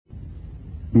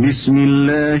بسم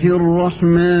الله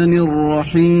الرحمن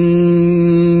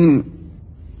الرحيم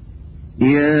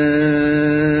يا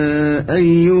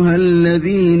أيها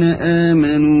الذين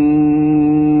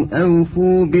آمنوا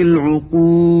أوفوا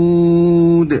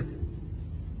بالعقود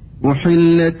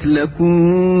أحلت لكم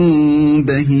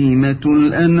بهيمة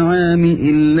الأنعام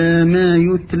إلا ما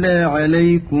يتلى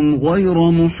عليكم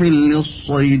غير محل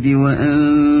الصيد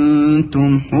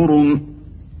وأنتم حرم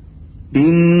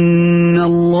إن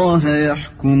الله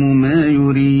يحكم ما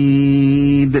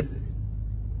يريد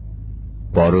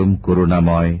পরম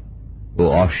করুণাময় ও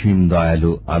অসীম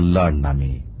দয়ালু আল্লাহর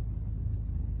নামে।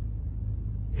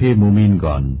 হে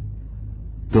মুমিনগণ,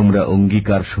 তোমরা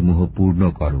অঙ্গীকার সমূহ পূর্ণ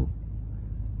করো।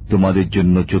 তোমাদের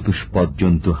জন্য চতুষ্পদ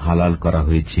জন্তু হালাল করা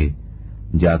হয়েছে,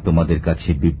 যা তোমাদের কাছে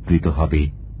বিবৃত হবে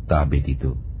তা ব্যতীত।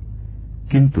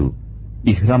 কিন্তু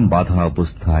ইহরাম বাঁধা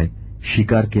অবস্থায়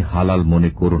শিকারকে হালাল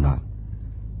মনে করো না।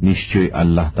 নিশ্চয়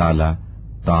আল্লাহ তাআলা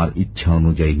তাঁর ইচ্ছা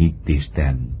অনুযায়ী নির্দেশ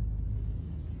দেন।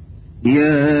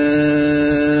 يا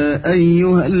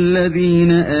أيها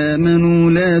الذين آمنوا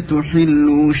لا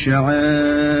تحلوا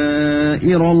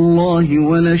شعائر الله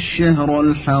ولا الشهر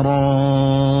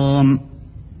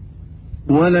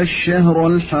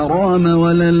الحرام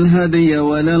ولا الهدي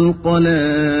ولا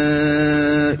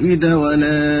القلائد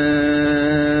ولا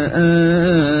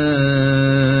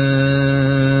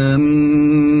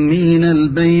آمين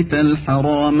البيت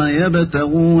الحرام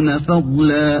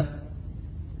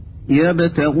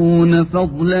يبتغون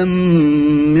فضلا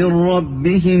من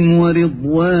ربهم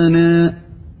ورضوانا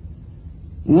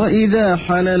وإذا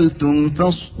حللتم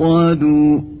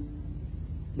فاصطادوا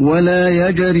ولا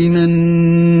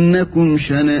يجرمنكم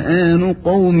شنآن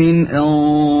قوم أن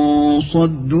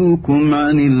صدوكم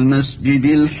عن المسجد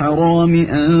الحرام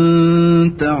أن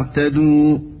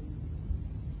تعتدوا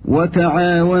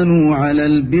وتعاونوا على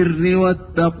البر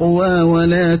والتقوى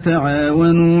ولا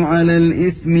تعاونوا على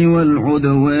الإثم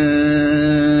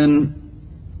والعدوان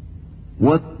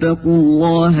واتقوا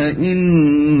الله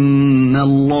إن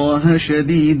الله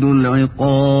شديد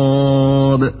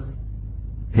العقاب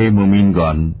হে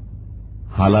মুমিনগণ,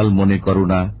 হালাল মনে করো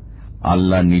না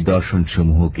আল্লাহর নিদর্শন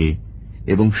সমূহকে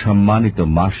এবং সম্মানিত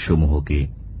মাস সমূহকে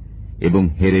এবং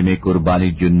হেরেমে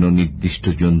কোরবানির জন্য নির্দিষ্ট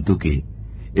জন্তুকে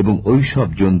এবং ওইসব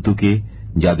জন্তুকে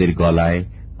যাদের গলায়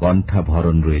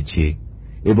কণ্ঠাভরণ রয়েছে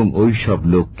এবং ওইসব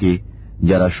লোককে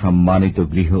যারা সম্মানিত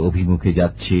গৃহ অভিমুখে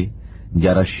যাচ্ছে,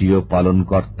 যারা স্বীয়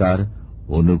পালনকর্তার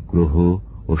অনুগ্রহ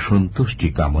ও সন্তুষ্টি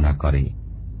কামনা করে।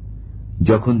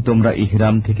 যখন তোমরা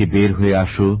ইহরাম থেকে বের হয়ে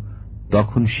আসো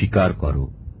তখন শিকার করো।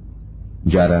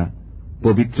 যারা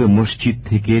পবিত্র মসজিদ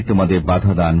থেকে তোমাদের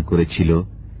বাধা দান করেছিল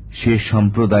সে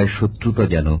সম্প্রদায় শত্রুতা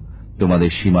যেন তোমাদের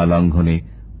সীমা লঙ্ঘনে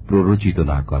প্ররোচিত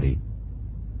না করে।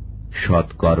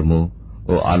 সৎকর্ম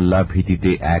ও আল্লাহ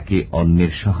ভীতিতে একে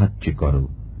অন্যের সাহায্য করো।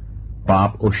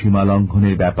 পাপ ও সীমা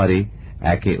লঙ্ঘনের ব্যাপারে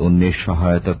একে অন্যের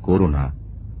সহায়তা করো না।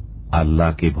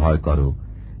 আল্লাহকে ভয় করো,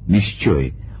 নিশ্চয়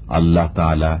আল্লাহ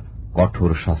তাআলা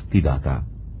কঠোর শাস্তিদাতা।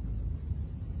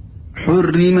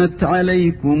 حرمت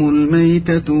عليكم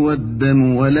الميتة والدم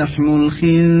ولحم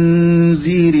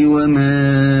الخنزير وما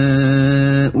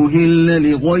أهل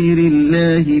لغير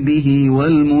الله به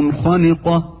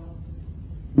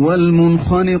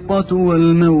والمنخنقة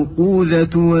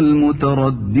والموقوذة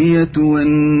والمتردية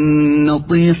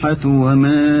والنطيحة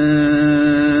وما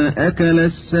أكل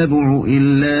السبع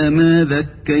إلا ما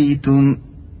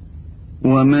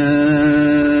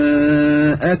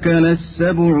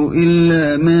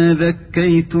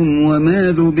ذكيتم وما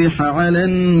ذبح على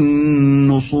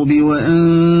النصب وأن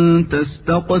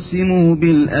تستقسموا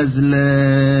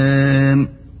بالأزلام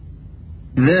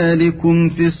ذلكم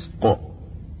فسق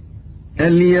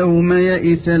اليوم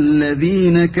يئس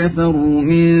الذين كفروا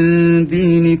من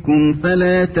دينكم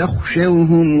فلا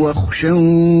تخشوهم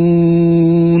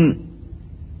واخشون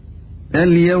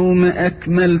اليوم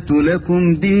أكملت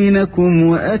لكم دينكم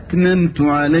وأتممت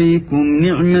عليكم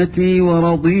نعمتي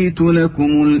ورضيت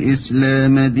لكم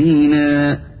الإسلام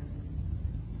دينا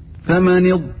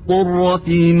فمن اضطر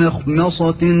في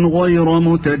مخمصة غير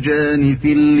متجانف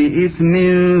لإثم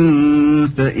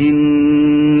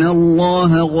فإن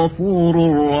الله غفور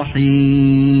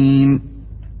رحيم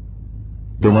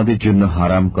তোমাদের জন্য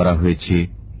হারাম করা হয়েছে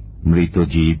মৃত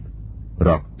জীব,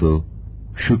 রক্ত,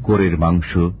 শূকরের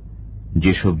মাংস,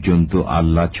 যেসব জন্তু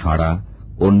আল্লাহ ছাড়া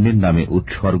অন্যের নামে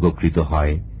উৎসর্গকৃত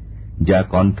হয়, যা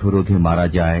কণ্ঠরোধে মারা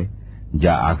যায়,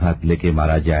 যা আঘাত লেগে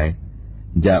মারা যায়,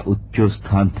 যা উচ্চ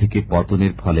স্থান থেকে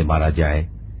পতনের ফলে মারা যায়,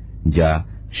 যা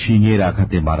শিঙের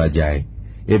আঘাতে মারা যায়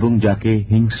এবং যাকে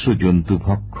হিংস্র জন্তু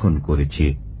ভক্ষণ করেছে,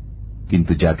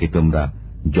 কিন্তু যাকে তোমরা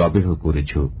জবেহ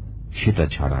করেছ সেটা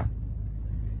ছাড়া।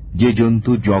 যে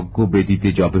জন্তু যজ্ঞ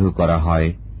বেদিতে জবেহ করা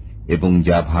হয় এবং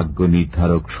যা ভাগ্য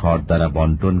নির্ধারক স্বর দ্বারা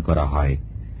বন্টন করা হয়,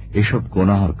 এসব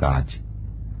গুনাহর কাজ।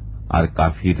 আর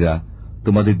কাফিররা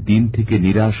তোমাদের দিন থেকে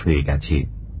নিরাশ হয়ে গেছে,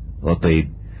 অতএব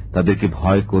তাদেরকে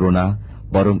ভয় করো না,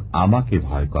 বরং আমাকে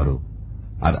ভয় করো।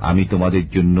 আর আমি তোমাদের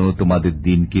জন্য তোমাদের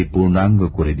দিনকে পূর্ণাঙ্গ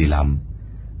করে দিলাম,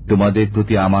 তোমাদের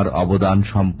প্রতি আমার অবদান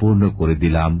সম্পূর্ণ করে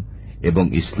দিলাম এবং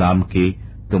ইসলামকে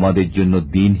তোমাদের জন্য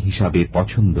দিন হিসাবে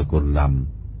পছন্দ করলাম।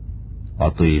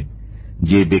 অতএব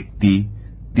যে ব্যক্তি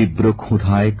তীব্র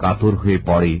ক্ষুধায় কাতর হয়ে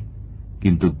পড়ে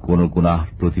কিন্তু কোন গুনাহ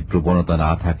প্রতি প্রবণতা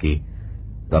না থাকে,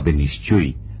 তবে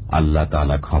নিশ্চয়ই আল্লাহ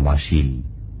তাআলা ক্ষমাশীল।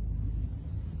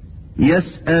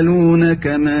 يسألونك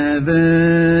ماذا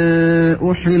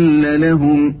أحل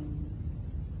لهم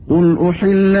قل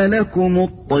أحل لكم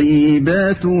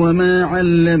الطيبات وما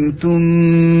علمتم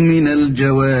من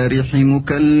الجوارح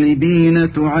مكلبين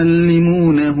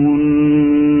تعلمونهن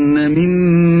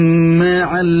مما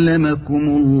علمكم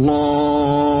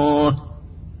الله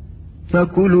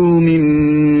فكلوا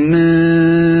مما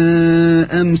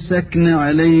أمسكن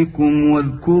عليكم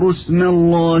واذكروا اسم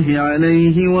الله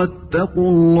عليه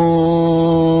واتقوا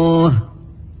الله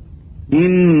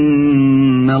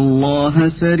ইন্নাল্লাহ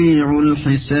সারিউল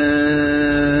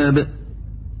হিসাব।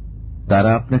 তারা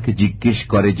আপনাকে জিজ্ঞেস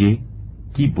করে যে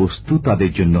কি বস্তু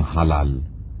তাদের জন্য হালাল।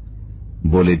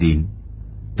 বলে দিন,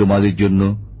 তোমাদের জন্য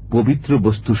পবিত্র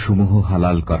বস্তুসমূহ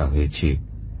হালাল করা হয়েছে।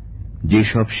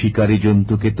 যেসব শিকারী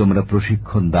জন্তুকে তোমরা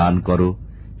প্রশিক্ষণ দান করো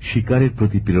শিকারের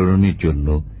প্রতি প্রেরণের জন্য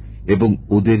এবং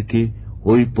ওদেরকে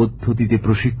ওই পদ্ধতিতে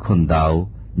প্রশিক্ষণ দাও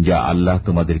যা আল্লাহ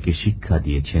তোমাদেরকে শিক্ষা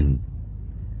দিয়েছেন।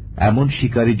 এমন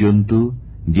শিকারী জন্তু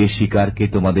যে শিকারকে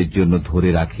তোমাদের জন্য ধরে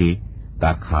রাখে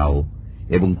তা খাও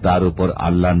এবং তার উপর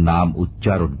আল্লাহর নাম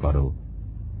উচ্চারণ করো।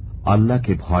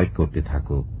 আল্লাহকে ভয় করতে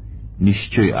থাকো,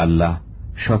 নিশ্চয় আল্লাহ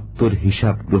সত্তর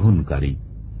হিসাব গ্রহণকারী।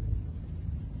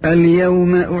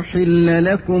 اليوم أحل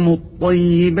لكم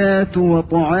الطيبات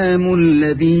وطعام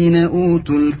الذين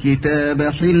أوتوا الكتاب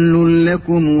حل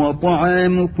لكم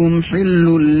وطعامكم حل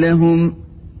لهم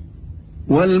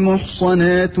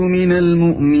والمحصنات من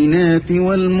المؤمنات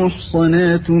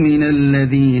والمحصنات من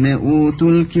الذين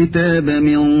أوتوا الكتاب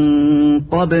من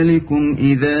قبلكم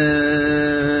إذا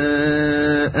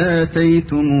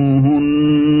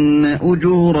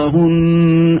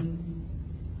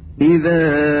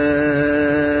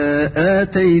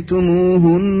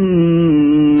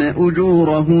آتيتموهن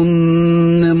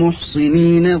أجورهن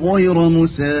محصنين غير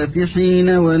مسافحين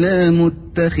ولا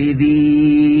متخذي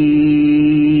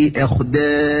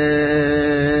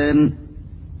أخدان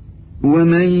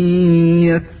ومن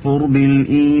يكفر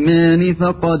بالإيمان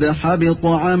فقد حبط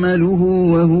عمله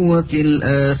وهو في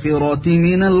الآخرة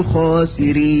من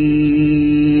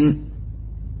الخاسرين।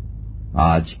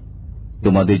 আজ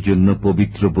তোমাদের জন্য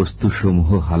পবিত্র বস্তুসমূহ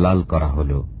হালাল করা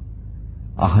হল।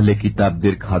 আহলে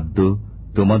কিতাবদের খাদ্য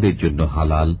তোমাদের জন্য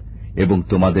হালাল এবং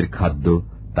তোমাদের খাদ্য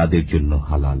তাদের জন্য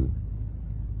হালাল।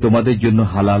 তোমাদের জন্য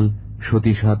হালাল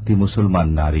সতীসাধ্বী মুসলমান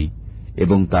নারী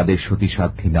এবং তাদের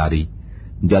সতীসাধ্বী নারী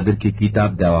যাদেরকে কিতাব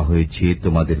দেওয়া হয়েছে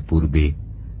তোমাদের পূর্বে,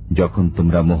 যখন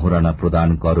তোমরা মোহরানা প্রদান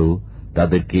করো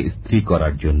তাদেরকে স্ত্রী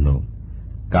করার জন্য,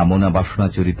 কামনা বাসনা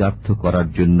চরিতার্থ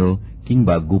করার জন্য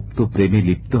কিংবা গুপ্ত প্রেমে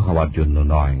লিপ্ত হওয়ার জন্য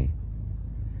নয়।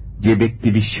 যে ব্যক্তি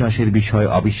বিশ্বাসের বিষয়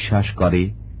অবিশ্বাস করে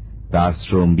তার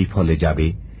শ্রম বিফলে যাবে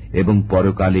এবং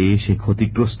পরকালে সে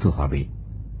ক্ষতিগ্রস্ত হবে।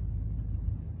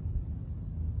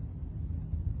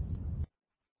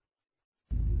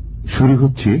 শুরু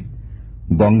হচ্ছে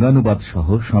বঙ্গানুবাদ সহ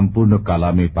সম্পূর্ণ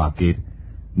কালামে পাকের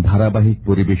ধারাবাহিক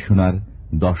পরিবেশনার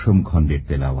 10ম খণ্ডের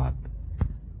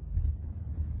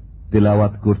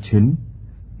তেলাওয়াত করছেন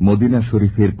মদিনা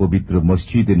শরীফের পবিত্র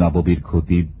মসজিদে নববীর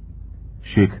খতিব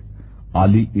শেখ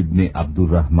আলী ইবনে আব্দুর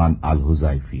রহমান আল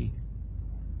হুযাইফী।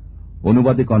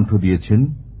 অনুবাদে কণ্ঠ দিয়েছেন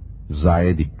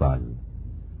জায়েদ ইকবাল।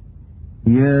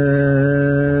 يا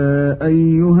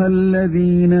أيها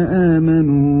الذين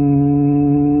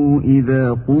آمنوا إذا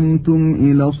قمتم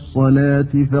إلى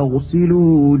الصلاة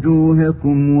فاغسلوا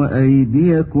وجوهكم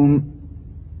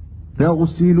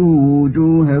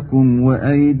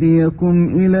وأيديكم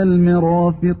إلى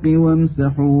المرافق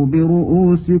وامسحوا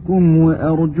برؤوسكم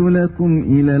وأرجلكم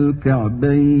إلى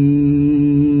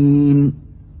الكعبين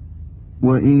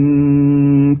وإن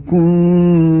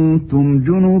كنتم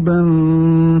جنبا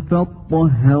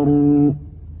فاطهروا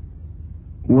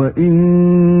وإن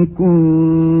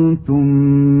كنتم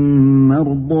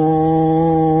مرضى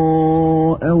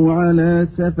أو على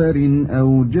سفر أو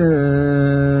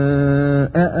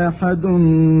جاء أحد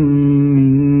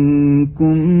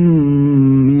منكم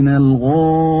من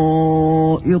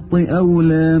الغائط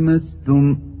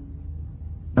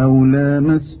أو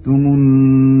لامستم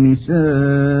النساء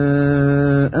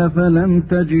فلم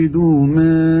تجدوا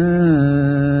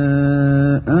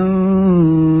ماء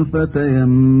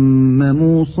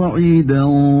فتيمموا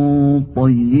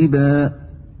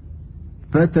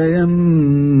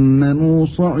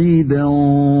صعيدا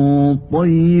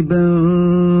طيبا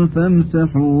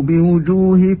فامسحوا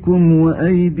بوجوهكم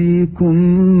وأيديكم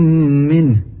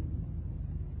منه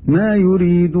ما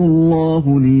يريد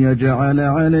الله ليجعل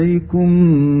عليكم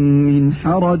من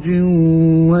حرج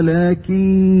ولكن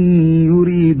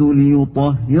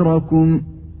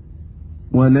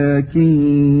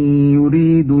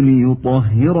يريد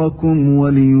ليطهركم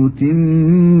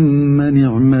وليتم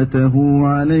نعمته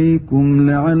عليكم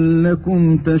لعلكم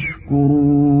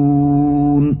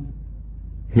تشكرون।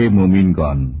 হে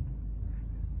মুমিনগণ,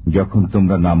 যখন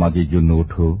তোমরা নামাজের জন্য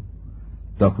ওঠো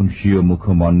তখন স্বীয়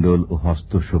মুখমণ্ডল ও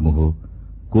হস্তসমূহ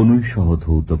কনুই সহ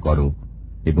ধৌত করো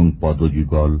এবং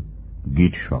পদযুগল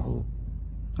গিট সহ,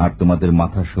 আর তোমাদের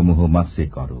মাথাসমূহ মাসে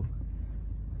করো।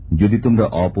 যদি তোমরা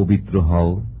অপবিত্র হও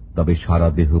তবে সারা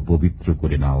দেহ পবিত্র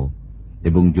করে নাও,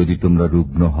 এবং যদি তোমরা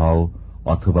রুগ্ন হও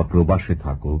অথবা প্রবাসে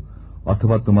থাকো,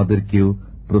 অথবা তোমাদের কেউ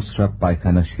প্রস্রাব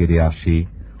পায়খানা সেরে আসে,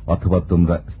 অথবা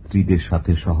তোমরা স্ত্রীদের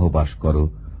সাথে সহবাস করো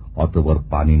অতঃপর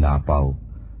পানি না পাও,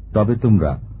 তবে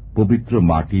তোমরা পবিত্র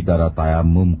মাটি দ্বারা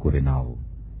তায়াম্মুম করে নাও,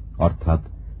 অর্থাৎ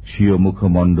স্বীয়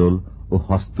মুখমণ্ডল ও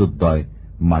হস্তদ্বয়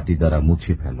মাটি দ্বারা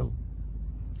মুছে ফেলো।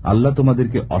 আল্লাহ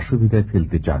তোমাদেরকে অসুবিধায়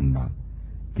ফেলতে চান না,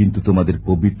 কিন্তু তোমাদের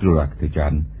পবিত্র রাখতে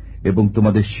চান এবং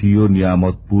তোমাদের স্বীয়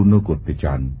নিয়ামত পূর্ণ করতে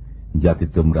চান, যাতে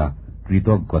তোমরা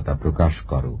কৃতজ্ঞতা প্রকাশ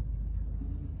করো।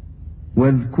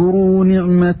 واذكروا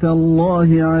نعمة الله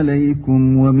عليكم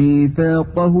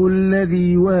وميثاقه الذي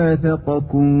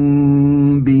واثقكم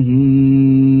به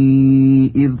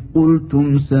إذ قلتم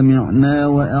سمعنا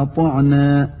وأطعنا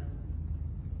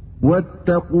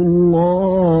واتقوا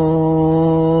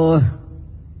الله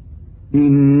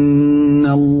إن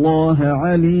الله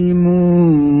عليم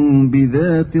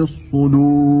بذات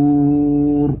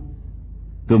الصدور।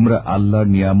 তোমরা আল্লাহর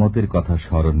নিয়ামতের কথা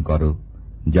স্মরণ করো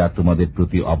যা তোমাদের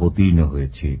প্রতি অবতীর্ণ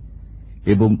হয়েছে,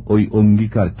 এবং ওই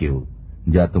অঙ্গীকারকেও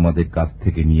যা তোমাদের কাছ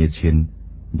থেকে নিয়েছেন,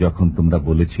 যখন তোমরা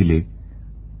বলেছিলে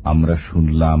আমরা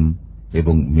শুনলাম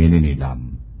এবং মেনে নিলাম।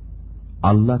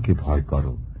 আল্লাহকে ভয়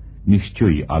করো,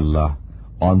 নিশ্চয়ই আল্লাহ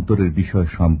অন্তরের বিষয়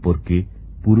সম্পর্কে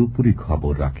পুরোপুরি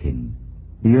খবর রাখেন।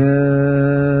 يا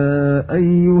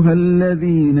أيها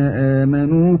الذين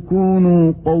آمنوا كونوا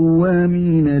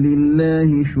قوامين لله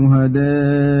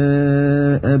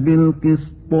شهداء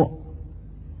بالقسط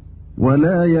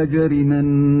ولا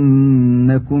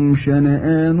يجرمنكم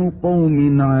شنآن قوم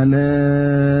على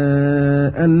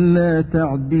ألا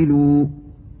تعدلوا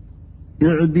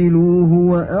اعدلوا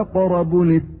هو أقرب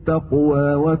للتقوى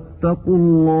واتقوا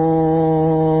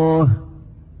الله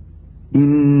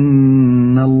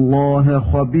إن الله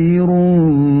خبير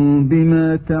بما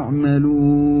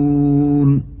تعملون।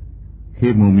 হে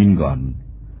মুমিনগণ,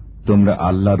 তোমরা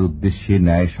আল্লাহর উদ্দেশ্যে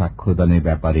ন্যায় সাক্ষ্যদানের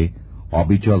ব্যাপারে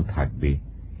অবিচল থাকবে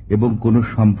এবং কোন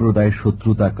সম্প্রদায়ের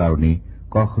শত্রুতার কারণে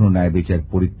কখনো ন্যায় বিচার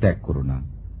পরিত্যাগ করো না।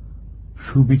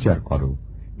 সুবিচার করো,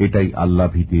 এটাই আল্লাহ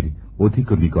ভীতির অধিক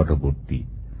নিকটবর্তী।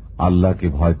 আল্লাহকে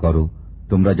ভয় করো,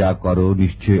 তোমরা যা করো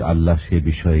নিশ্চয়ই আল্লাহ সে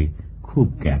বিষয়ে খুব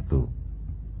জ্ঞাত।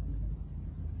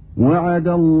 وعد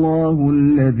الله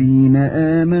الذين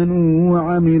آمنوا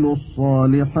وعملوا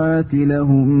الصالحات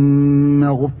لهم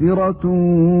مغفرة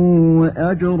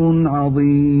وأجر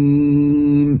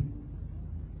عظيم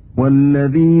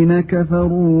والذين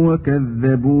كفروا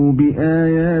وكذبوا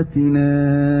بآياتنا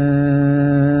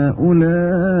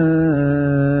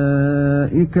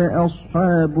أولئك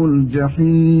أصحاب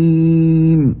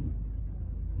الجحيم।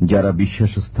 যারা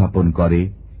বিশ্বাস স্থাপন করে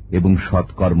এবং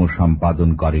সৎকর্ম সম্পাদন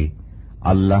করে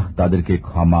আল্লাহ তাদেরকে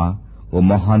ক্ষমা ও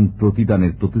মহান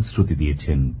প্রতিদানের প্রতিশ্রুতি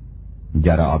দিয়েছেন।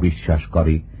 যারা অবিশ্বাস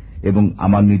করে এবং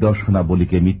আমার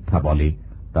নিদর্শনাবলীকে মিথ্যা বলে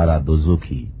তারা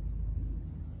দোজখী।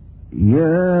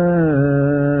 يا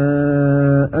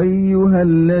أيها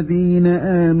الذين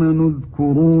آمنوا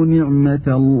اذكروا نعمة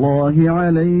الله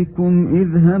عليكم إذ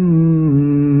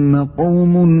هم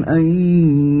قوم أن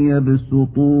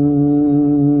يبسطوا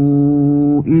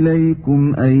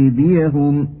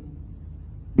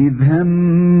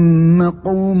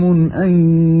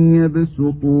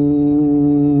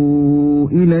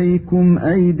إليكم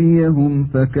أيديهم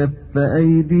فكف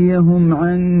أيديهم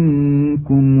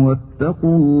عنكم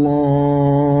واتقوا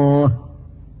الله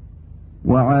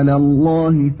وعلى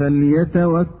الله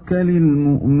فليتوكل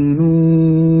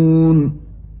المؤمنون।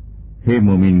 হে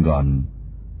মুমিনগণ,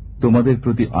 তোমাদের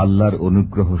প্রতি আল্লাহর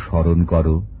অনুগ্রহ স্মরণ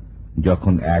করো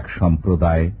যখন এক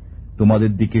সম্প্রদায়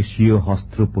তোমাদের দিকে স্বীয়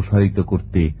হস্ত প্রসারিত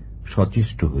করতে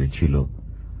সচেষ্ট হয়েছিল,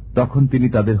 তখন তিনি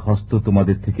তাদের হস্ত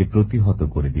তোমাদের থেকে প্রতিহত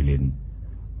করে দিলেন।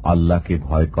 আল্লাহকে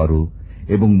ভয় করো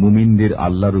এবং মুমিনদের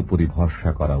আল্লাহর উপরই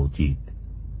ভরসা করা উচিত।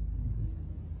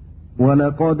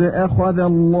 وَلَقَدْ أَخَذَ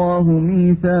اللَّهُ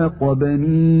مِيثَاقَ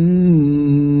بَنِي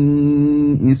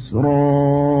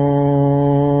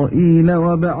إِسْرَائِيلَ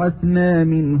وَبَعَثْنَا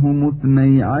مِنْهُمُ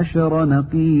 12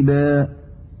 نَقِيبًا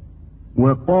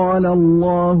وَقَالَ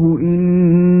اللَّهُ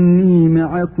إِنِّي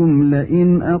مَعَكُمْ لَئِنْ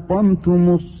أَقَمْتُمُ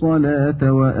الصَّلَاةَ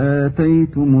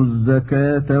وَآتَيْتُمُ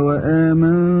الزَّكَاةَ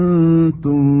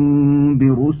وآمنتم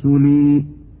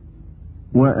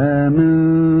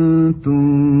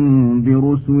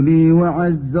برسلي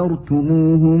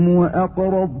وعزرتموهم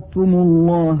وأقرضتم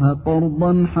الله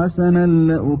قرضا حسنا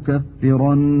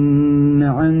لأكفرن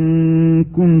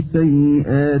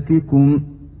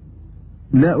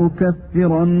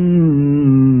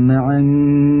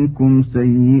عنكم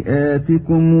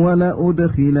سيئاتكم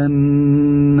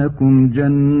ولأدخلنكم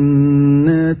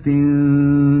جنات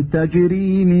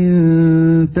تجري من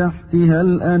تحتها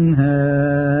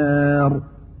الأنهار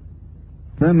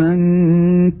فمن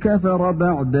كفر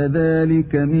بعد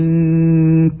ذلك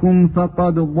منكم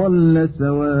فقد ضل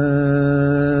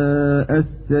سواء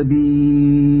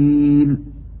السبيل।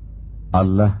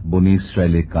 আল্লাহ বনী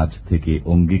ইসরায়েলের কাছ থেকে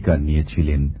অঙ্গীকার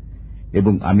নিয়েছিলেন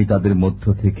এবং আমি তাদের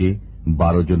মধ্য থেকে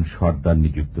 12 জন সর্দার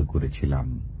নিযুক্ত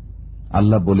করেছিলাম।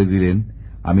 আল্লাহ বলে দিলেন,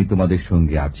 আমি তোমাদের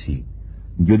সঙ্গে আছি।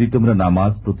 যদি তোমরা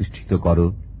নামাজ প্রতিষ্ঠিত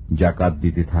করো, যাকাত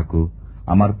দিতে থাকো,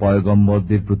 আমার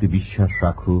পয়গম্বরদের প্রতি বিশ্বাস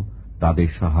রাখো, তাদের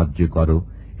সাহায্য করো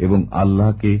এবং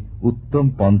আল্লাহকে উত্তম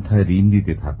পন্থায় ঋণ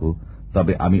দিতে থাকো,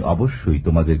 তবে আমি অবশ্যই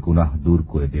তোমাদের গুনাহ দূর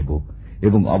করে দেব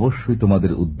এবং অবশ্যই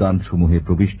তোমাদের উদ্যানসমূহে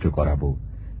প্রবিষ্ট করাব,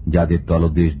 যাদের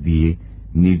তলদেশ দিয়ে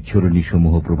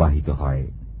নির্ঝরণীসমূহ প্রবাহিত হয়।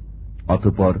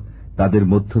 অতঃপর তাদের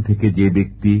মধ্য থেকে যে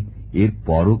ব্যক্তি এর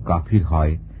পরও কাফির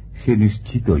হয়, সে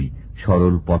নিশ্চিতই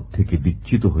সরল পথ থেকে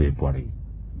বিচ্যুত হয়ে পড়ে।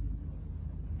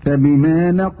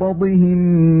 فبما نقضهم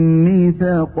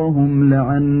ميثاقهم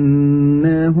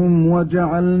لعناهم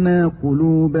وجعلنا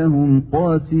قلوبهم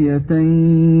قاسية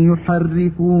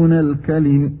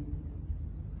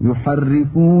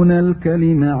يحرفون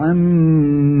الكلم عن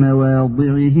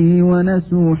مواضعه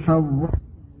ونسوا حظا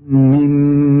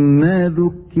مما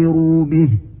ذكروا به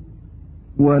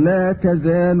ولا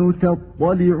تزال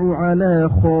تطلع على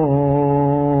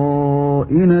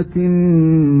خائنة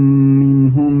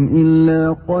منهم إلا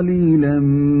قليلا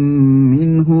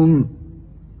منهم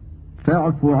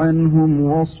فاعف عنهم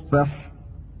واصفح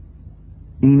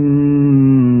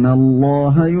إن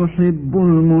الله يحب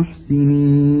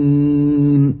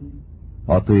المحسنين।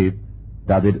 অতএব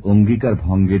তাদের অঙ্গীকার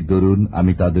ভঙ্গের দরুন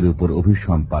আমি তাদের উপর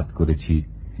অভিসম্পাত করেছি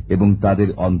এবং তাদের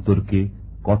অন্তরকে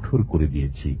কঠোর করে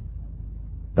দিয়েছি।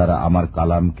 তারা আমার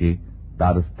কালামকে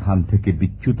তার স্থান থেকে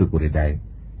বিচ্যুত করে দেয়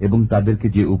এবং তাদেরকে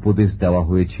যে উপদেশ দেওয়া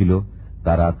হয়েছিল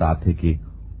তারা তা থেকে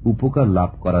উপকার লাভ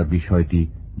করার বিষয়টি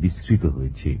বিস্মৃত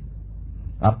হয়েছে।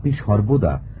 আপনি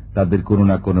সর্বদা তাদের কোনো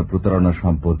না কোনো প্রতারণা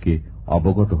সম্পর্কে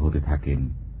অবগত হতে থাকেন,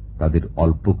 তাদের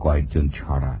অল্প কয়েকজন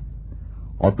ছাড়া।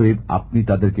 অতএব আপনি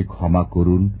তাদেরকে ক্ষমা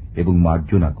করুন এবং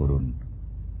মার্জনা করুন।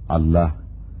 আল্লাহ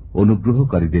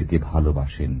অনুগ্রহকারীদেরকে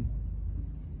ভালোবাসেন।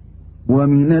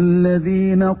 وَمِنَ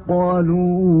الَّذِينَ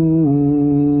قَالُوا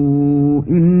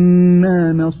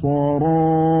إِنَّا نَصَارَى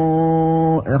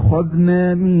أَخَذْنَا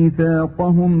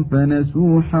مِيثَاقَهُمْ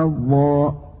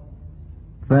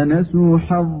فنسوا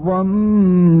حظا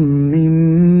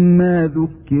مما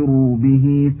ذكروا به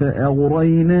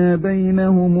فأغرينا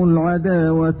بينهم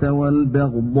العداوة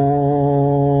والبغضاء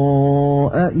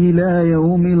إلى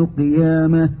يوم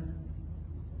القيامة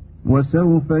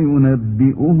وسوف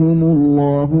ينبئهم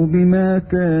الله بما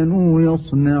كانوا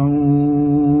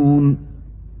يصنعون।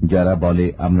 যারা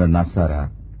বলে আমরা নাসারা,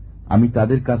 আমি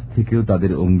তাদের কাছ থেকেও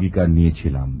তাদের অঙ্গীকার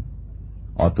নিয়েছিলাম।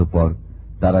 অতঃপর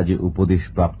তারা যে উপদেশ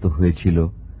প্রাপ্ত হয়েছিল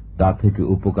তা থেকে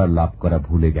উপকার লাভ করা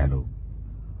ভুলে গেল।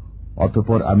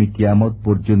 অতঃপর আমি কিয়ামত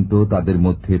পর্যন্ত তাদের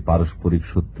মধ্যে পারস্পরিক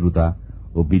শত্রুতা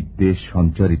ও বিদ্বেষ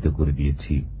সঞ্চারিত করে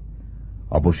দিয়েছি।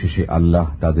 অবশেষে আল্লাহ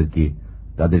তাদেরকে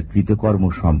তাদের কৃতকর্ম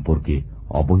সম্পর্কে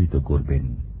অবহিত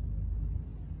করবেন।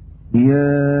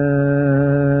 يا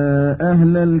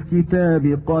أهل الكتاب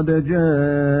قد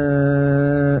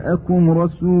جاءكم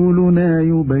رسولنا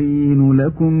يبين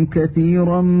لكم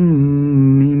كثيرا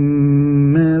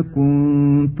مما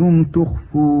كنتم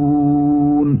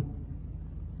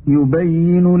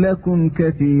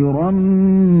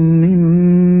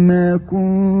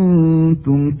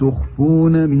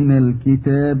تخفون من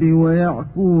الكتاب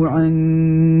ويعفو عن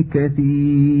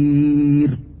كثير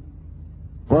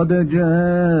قد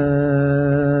جاءكم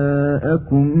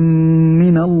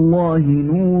من الله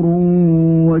نور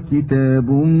وكتاب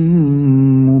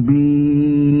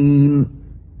مبين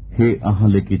হে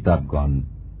আহলে কিতাবগণ,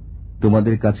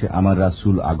 তোমাদের কাছে আমার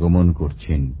রাসূল আগমন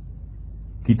করছেন।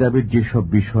 কিতাবের যেসব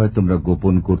বিষয় তোমরা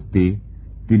গোপন করতে,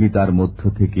 তিনি তার মধ্য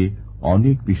থেকে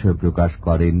অনেক বিষয় প্রকাশ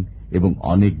করেন এবং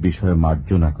অনেক বিষয়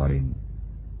মার্জনা করেন।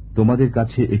 তোমাদের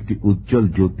কাছে একটি উজ্জ্বল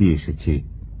জ্যোতি এসেছে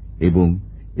এবং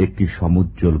একটি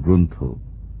সমুজ্জ্বল গ্রন্থ।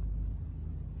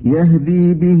 يهدي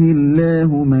به الله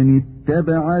من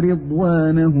اتبع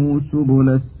رضوانه سبل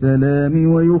السلام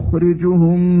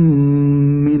ويخرجهم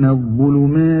من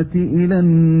الظلمات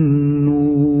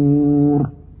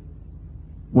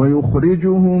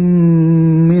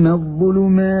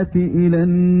إلى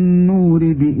النور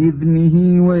بإذنه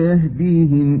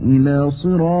ويهديهم إلى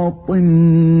صراط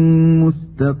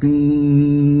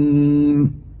مستقيم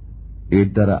এর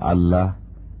দ্বারা আল্লাহ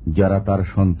যারা তার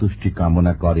সন্তুষ্টি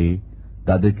কামনা করে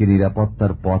তাদেরকে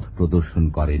নিরাপত্তার পথ প্রদর্শন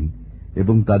করেন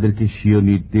এবং তাদেরকে স্বীয়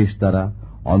নির্দেশ দ্বারা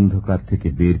অন্ধকার থেকে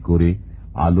বের করে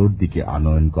আলোর দিকে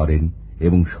আনয়ন করেন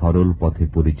এবং সরল পথে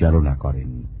পরিচালনা করেন।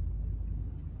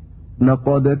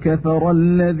 لقد كفر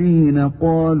الذين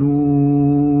قالوا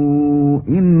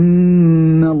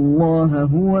إن الله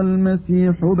هو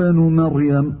المسيح ابن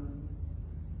مريم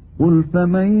قل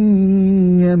فمن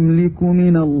يملك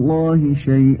من الله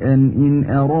شيئا إن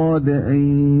أراد أن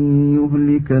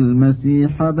يهلك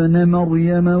المسيح ابن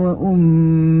مريم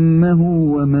وأمه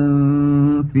ومن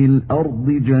في الأرض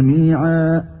جميعا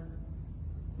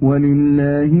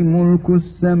ولله ملك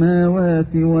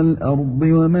السماوات والأرض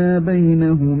وما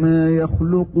بينهما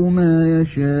يخلق ما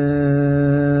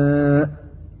يشاء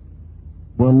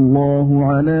والله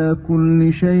على كل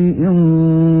شيء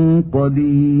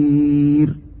قدير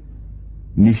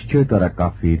নিশ্চয় তারা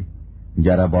কাফির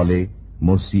যারা বলে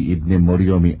মসিহ ইবনে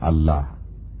মরিয়মই আল্লাহ।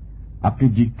 আপনি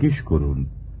জিজ্ঞেস করুন,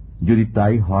 যদি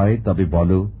তাই হয় তবে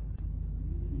বলো,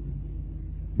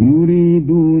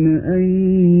 يريدون أن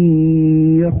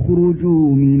يخرجوا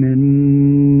من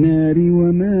النار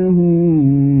وما هم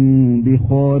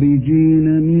بخارجين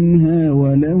منها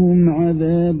ولهم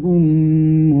عذاب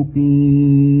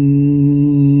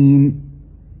مقيم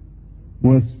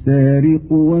والسارق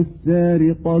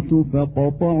والسارقة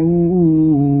فقطعوا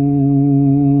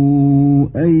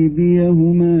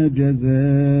أيديهما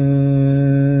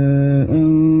جزاء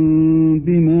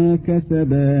بما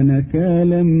كسبا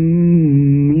نكالا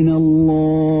من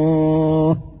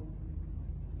الله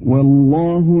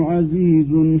والله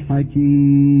عزيز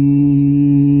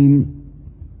حكيم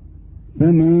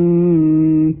فمن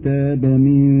تاب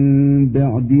من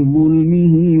بعد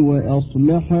ظلمه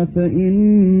وأصلح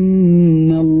فإن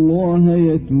الله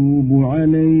يتوب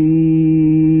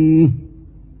عليه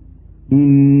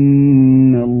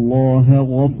إن الله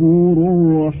غفور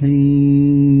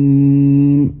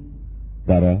رحيم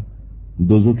তারা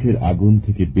দোজখের আগুন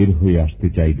থেকে বের হয়ে আসতে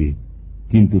চাইবে,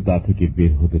 কিন্তু তা থেকে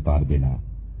বের হতে পারবে না।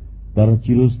 তারা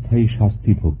চিরস্থায়ী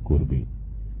শাস্তি ভোগ করবে।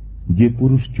 যে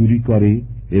পুরুষ চুরি করে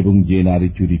এবং যে নারী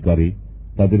চুরি করে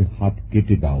তাদের হাত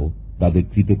কেটে দাও তাদের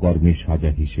কৃতকর্মের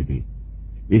সাজা হিসেবে।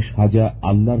 এ সাজা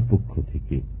আল্লাহর পক্ষ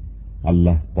থেকে।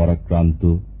 আল্লাহ পরাক্রান্ত,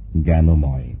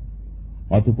 জ্ঞানময়।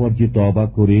 অতঃপর যে তওবা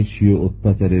করে স্বীয়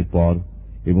অত্যাচারের পর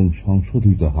এবং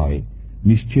সংশোধিত হয়,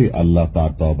 নিশ্চয় আল্লাহ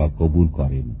তার তওবা কবুল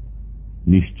করেন।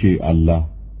 নিশ্চয় আল্লাহ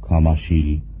ক্ষমাশীল,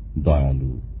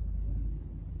 দয়ালু।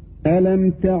 ألم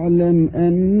تعلم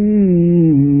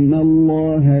أن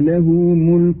الله له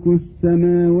ملك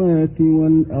السماوات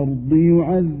والأرض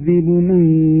يعذب من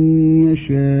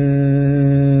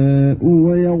يشاء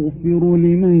ويغفر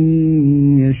لمن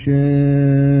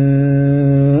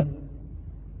يشاء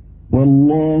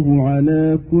والله على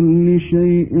كل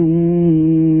شيء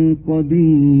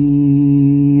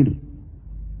قدير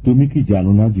তুমি কি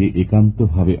জানো না যে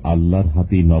একান্তভাবে আল্লাহর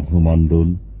হাতেই নভমণ্ডল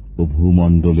ও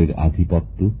ভূমণ্ডলের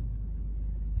আধিপত্য?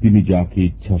 তিনি যাকে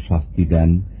ইচ্ছা শাস্তি দেন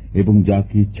এবং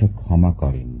যাকে ইচ্ছা ক্ষমা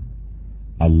করেন।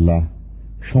 আল্লাহ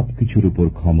সবকিছুর উপর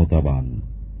ক্ষমতাবান।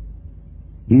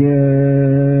 يا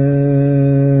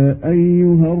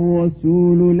أيها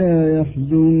الرسول لا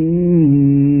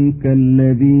يحزنك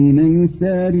الذين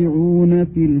يسارعون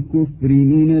في الكفر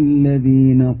من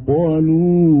الذين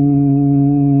قالوا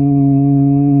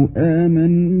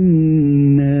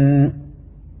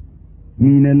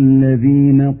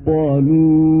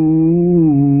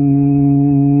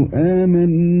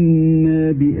آمنا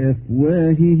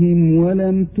بأفواههم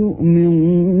ولم تؤمن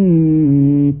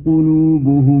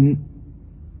قلوبهم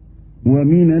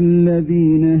ومن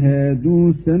الذين هادوا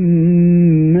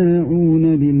سماعون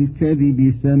للكذب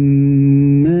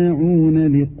سماعون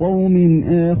لقوم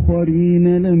آخرين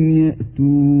لم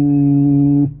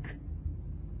يأتوك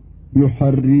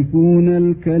يحرفون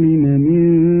الكلم من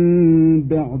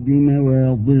بعد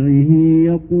مواضعه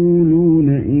يقولون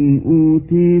إن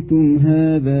أوتيتم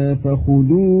هذا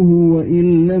فخذوه وإن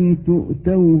لم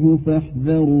تؤتوه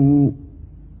فاحذروا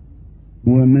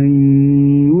ومن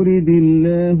يرد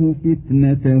الله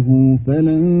فتنته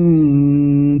فلن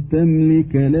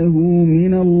تملك له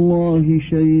من الله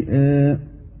شيئا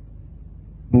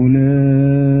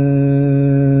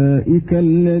أولئك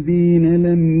الذين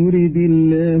لم يرد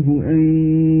الله أن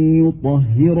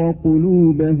يطهر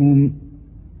قلوبهم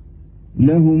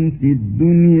لهم في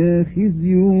الدنيا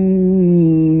خزي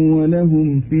ولهم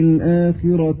في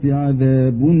الآخرة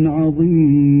عذاب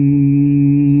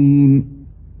عظيم।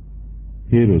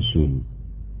 হে রাসূল,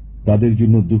 তাদের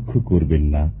জন্য দুঃখ করবেন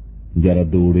না যারা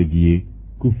দৌড়ে গিয়ে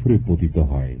কুফরে পতিত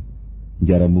হয়,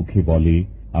 যারা মুখে বলে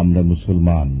আমরা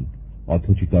মুসলমান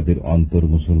অথচ তাদের অন্তর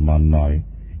মুসলমান নয়,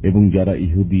 এবং যারা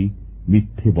ইহুদি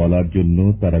মিথ্যে বলার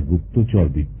জন্য তারা গুপ্তচর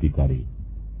বৃত্তি করে।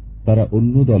 তারা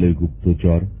অন্য দলের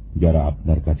গুপ্তচর যারা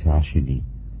আপনার কাছে আসেনি।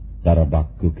 তারা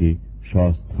বাক্যকে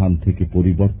স্বস্থান থেকে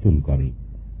পরিবর্তন করে।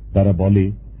 তারা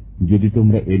বলে যদি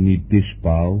তোমরা এ নির্দেশ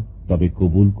পাও তবে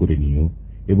কবুল করে নিও,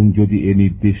 এবং যদি এ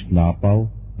নির্দেশ না পাও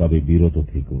তবে বিরত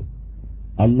থেকো।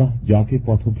 আল্লাহ যাকে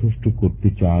পথভ্রষ্ট করতে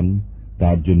চান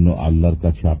তার জন্য আল্লাহর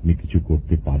কাছে আপনি কিছু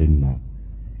করতে পারেন না।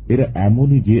 এরা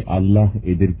এমনই যে আল্লাহ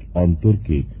এদের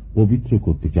অন্তরকে পবিত্র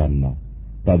করতে চান না।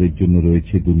 তাদের জন্য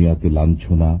রয়েছে দুনিয়াতে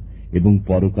লাঞ্ছনা এবং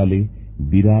পরকালে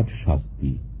বিরাট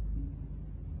শাস্তি।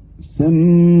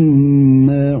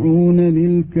 سماعون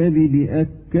للكذب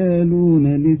أكالون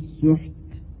للسحت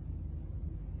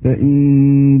فإن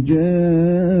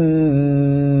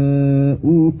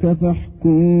جاءوك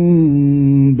فاحكم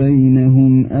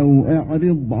بينهم أو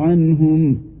أعرض عنهم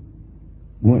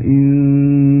وإن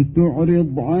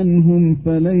تعرض عنهم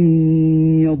فلن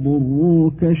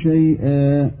يضروك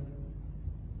شيئا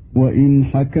وإن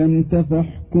حكمت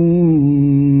فاحكم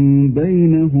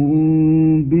بينهم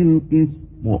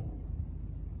بالقسط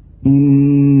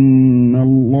إن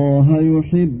الله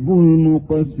يحب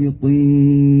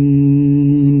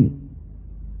المقسطين।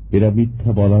 এরা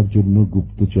মিথ্যা বলার জন্য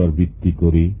গুপ্তচর বৃত্তি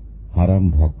করে হারাম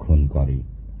ভক্ষণ করে।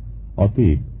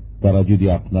 অতএব তারা যদি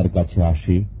আপনার কাছে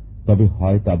আসে তবে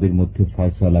হয় তাদের মধ্যে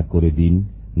ফয়সালা করে দিন,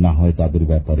 না হয় তাদের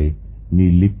ব্যাপারে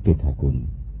নির্লিপ্ত থাকুন।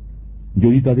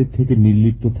 যদি তাদের থেকে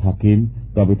নির্লিপ্ত থাকেন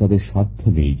তবে তাদের সাধ্য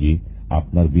নেই যে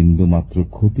আপনার বিন্দুমাত্র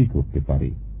ক্ষতি করতে পারে।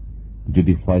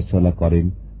 যদি ফয়সালা করেন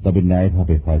তবে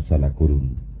ন্যায়ভাবে ফয়সালা করুন।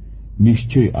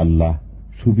 নিশ্চয় আল্লাহ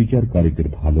সুবিচারকারীদের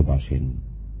ভালোবাসেন।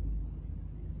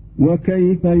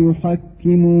 وكيف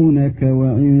يحكمونك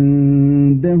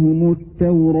وعندهم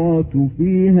التوراة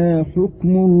فيها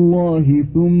حكم الله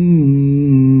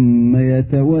ثم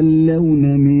يتولون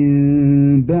من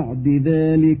بعد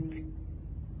ذلك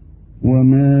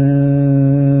وما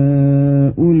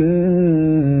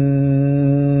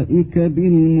أولئك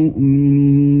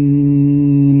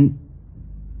بالمؤمنين।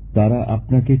 তারা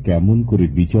আপনাকে কেমন করে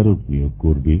বিচারক নিয়োগ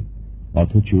করবে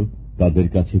অথচ তাদের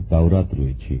কাছে তাওরাত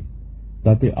রয়েছে,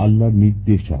 তাতে আল্লাহর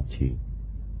নির্দেশ আছে।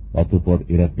 অতঃপর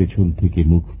এরা পেছন থেকে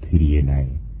মুখ ফিরিয়ে নেয়,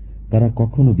 তারা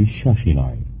কখনো বিশ্বাসী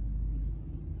নয়।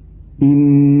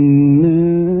 ইন্না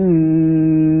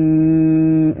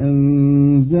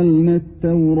আনজালনা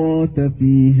আত-তাওরাত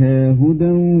ফীহা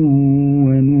হুদান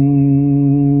ওয়া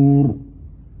নূর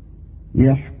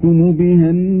ইয়াহকুমু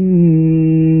বিহা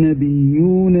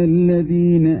النبيون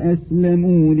الذين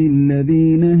أسلموا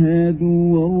للذين هادوا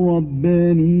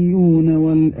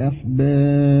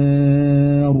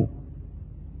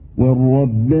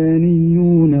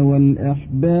والربانيون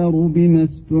والأحبار بما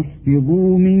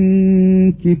استحفظوا من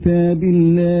كتاب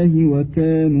الله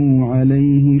وكانوا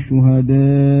عليه شهداء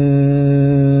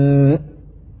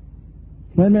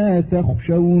فلا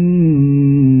تخشوا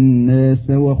الناس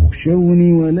واخشوني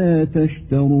ولا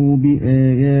تشتروا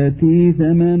بآياتي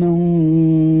ثمنا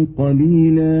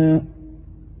قليلا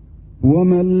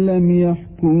ومن لم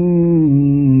يحكم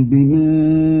بما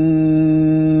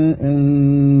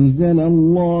أنزل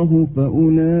الله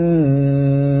فأولئك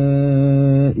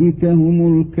هم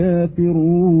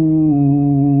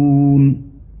الكافرون।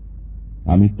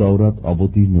 আমি তাওরাত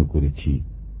অবতীর্ণ করেছি,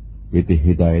 এতে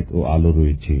হেদায়েত ও আলো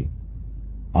রয়েছে।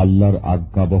 আল্লাহর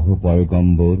আজ্ঞাবহ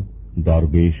পয়গম্বর,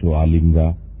 দরবেশ ও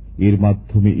আলিমরা এর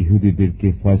মাধ্যমে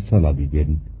ইহুদিদেরকে ফয়সালা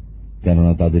দিবেন,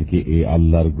 কেননা তাদেরকে এই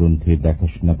আল্লাহর গ্রন্থে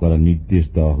দেখাশোনা করার নির্দেশ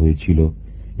দেওয়া হয়েছিল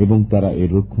এবং তারা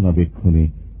এর রক্ষণাবেক্ষণে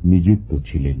নিযুক্ত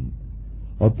ছিলেন।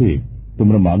 অতএব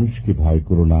তোমরা মানুষকে ভয়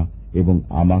করো না এবং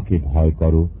আমাকে ভয়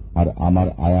করো, আর আমার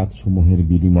আয়াতসমূহের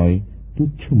বিনিময়ে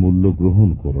তুচ্ছ মূল্য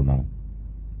গ্রহণ করো না।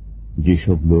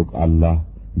 যেসব লোক আল্লাহ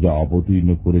যা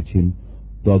অবতীর্ণ করেছেন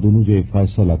তদনুযায়ী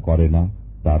ফয়সালা করে না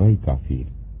তারাই কাফির।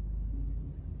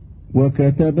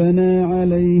 وكتبنا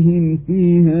عليهم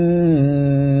فيها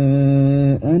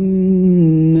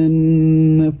أن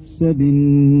النفس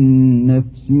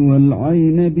بالنفس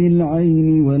والعين بالعين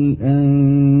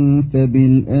والأنف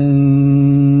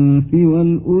بالأنف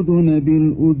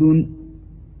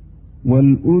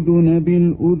والأذن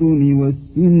بالأذن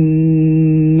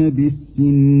والسن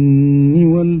بالسن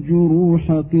والجروح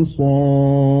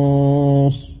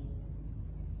قصاص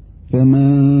فمن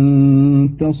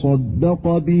تصدق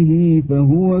به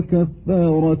فهو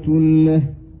كفارة له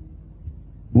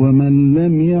ومن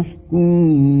لم يحكم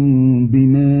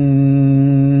بما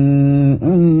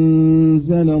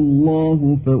أنزل الله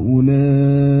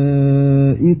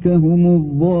فأولئك هم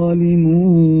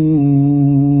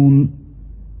الظالمون।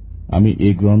 আমি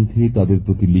এই গ্রন্থে তাদের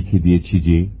প্রতি লিখে দিয়েছি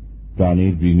যে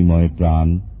প্রাণের বিনিময়ে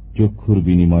প্রাণ, চক্ষুর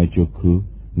বিনিময়ে চক্ষু,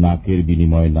 নাকের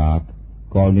বিনিময়ে নাক,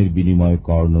 কর্ণের বিনিময়ে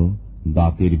কর্ণ,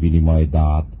 দাঁতের বিনিময়ে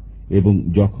দাঁত এবং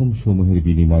জখম সমূহের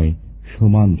বিনিময়ে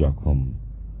সমান জখম।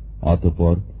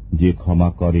 অতঃপর যে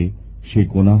ক্ষমা করে সে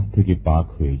গুনাহ থেকে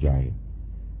পাক হয়ে যায়।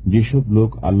 যেসব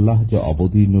লোক আল্লাহ যা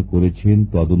অবতীর্ণ করেছেন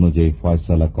তদনুযায়ী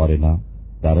ফয়সালা করে না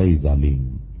তারাই জালিম।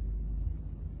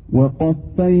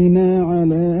 وقفينا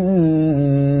على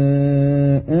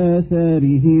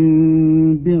آثارهم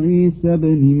بعيسى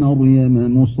ابن مريم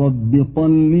مصدقا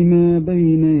لما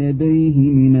بين يديه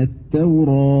من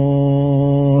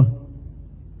التوراة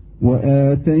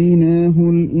وآتيناه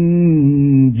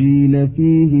الإنجيل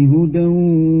فيه هدى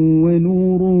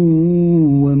ونور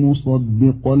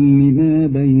ومصدقا لما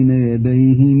بين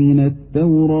يديه من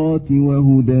التوراة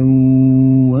وهدى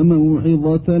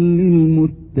وموعظة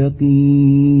للمتقين।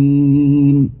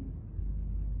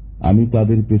 আমি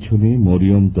তাদের পেছনে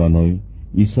মরিয়ম তনয়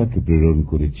ঈসাকে প্রেরণ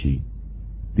করেছি।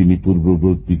 তিনি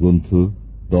পূর্ববর্তী গ্রন্থ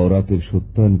তওরাতের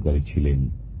সত্যায়নকারী ছিলেন।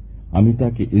 আমি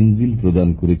তাকে ইনজিল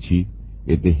প্রদান করেছি,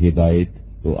 এতে হেদায়েত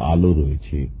ও আলো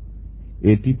রয়েছে।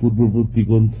 এটি পূর্ববর্তী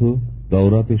গ্রন্থ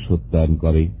তওরাতের সত্যায়ন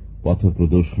করে, পথ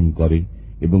প্রদর্শন করে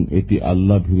এবং এটি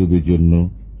আল্লাহ ভীরুদের জন্য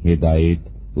হেদায়েত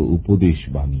ও উপদেশ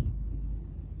বাণী।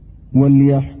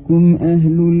 وَلْيَحْكُمْ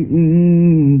أَهْلُ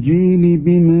الْإِنْجِيلِ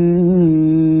بِمَا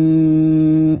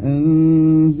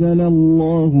أَنزَلَ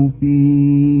اللَّهُ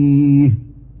فِيهِ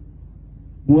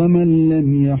وَمَنْ لَمْ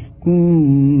يَحْكُمْ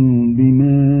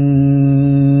بِمَا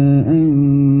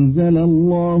أَنزَلَ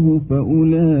اللَّهُ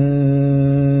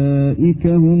فَأُولَئِكَ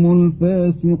هُمُ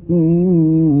الْفَاسِقُونَ।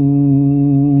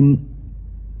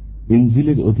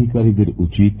 ইনজিলের অধিকারীদের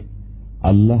উচিত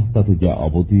আল্লাহ তাতে যা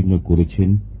অবতীর্ণ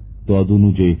করেছেন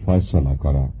তদনুযায়ী ফয়সালা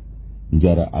করা।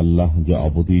 যারা আল্লাহ যা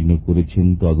অবতীর্ণ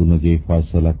করেছেন তদনুযায়ী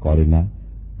ফয়সালা করে না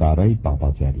তারাই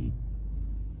পাপাচারী।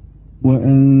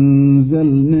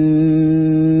 وَأَنزَلْنَا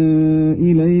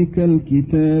إِلَيْكَ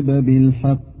الْكِتَابَ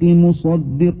بِالْحَقِّ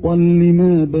مُصَدِّقًا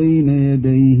لِمَا بَيْنَ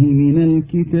يَدَيْهِ مِنَ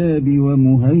الْكِتَابِ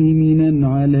وَمُهَيْمِنًا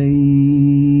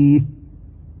عَلَيْهِ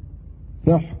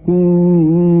فَاحْكُم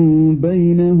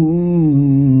بَيْنَهُم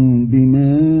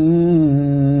بِمَا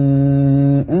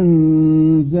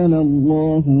أَنزَلَ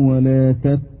اللَّهُ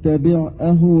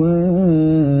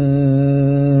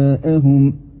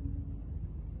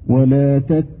ولا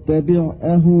تتبع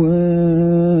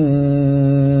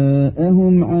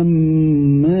أهواءهم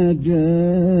عما جاءك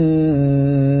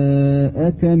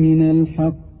من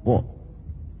الحق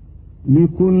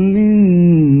لكل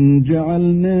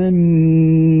جعلنا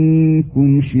منكم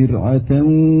شرعة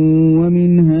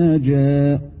ومنهاجا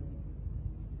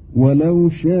ولو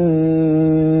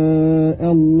شاء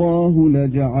الله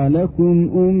لجعلكم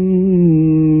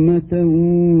أمة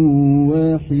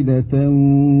واحدة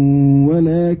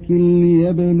ولكن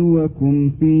ليبلوكم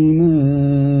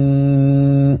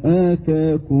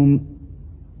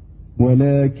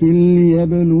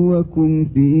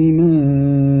فيما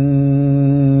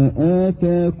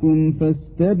آتاكم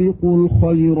فاستبقوا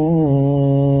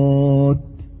الخيرات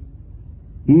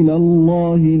إلى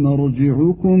الله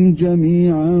مرجعكم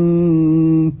جميعا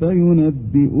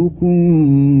فينبئكم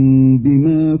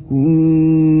بما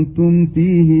كنتم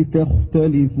فيه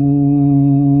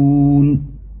تختلفون।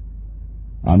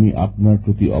 আমি আপনার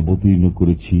প্রতি অবতীর্ণ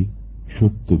করেছি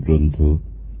সত্য গ্রন্থ,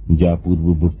 যা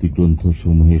পূর্ববর্তী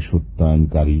গ্রন্থসমূহের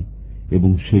সত্যায়নকারী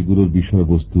এবং সেগুলোর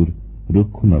বিষয়বস্তুর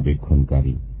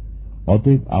রক্ষণাবেক্ষণকারী।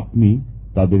 অতএব আপনি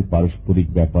তাদের পারস্পরিক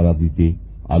ব্যাপারাদিতে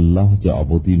আল্লাহ যা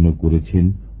অবতীর্ণ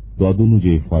করেছেন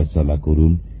তদনুযায়ী ফয়সালা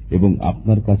করুন এবং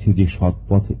আপনার কাছে যে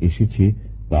সৎপথ এসেছে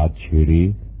তা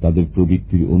ছেড়ে তাদের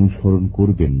প্রবৃত্তির অনুসরণ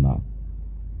করবেন না।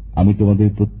 আমি তোমাদের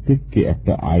প্রত্যেককে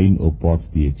একটা আইন ও পথ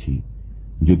দিয়েছি,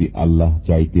 যদি আল্লাহ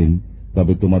চাইতেন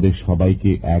তবে তোমাদের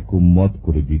সবাইকে এক উম্মত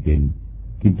করে দিতেন,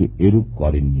 কিন্তু এরূপ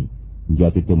করেননি,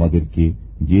 যাতে তোমাদেরকে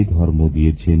যে ধর্ম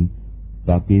দিয়েছেন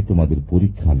তাতে তোমাদের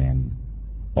পরীক্ষা নেন।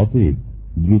 অতএব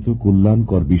দ্রুত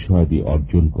কল্যাণকর বিষয়াদি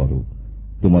অর্জন করো।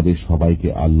 তোমাদের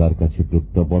সবাইকে আল্লাহর কাছে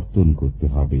প্রত্যাবর্তন করতে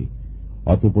হবে।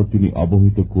 অতঃপর তিনি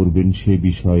অবহিত করবেন সে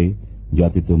বিষয়ে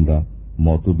যাতে তোমরা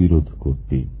মতবিরোধ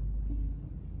করতে।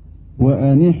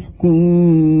 وأن احكم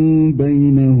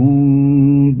بينهم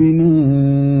بما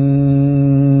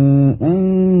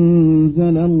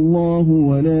أنزل الله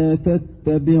ولا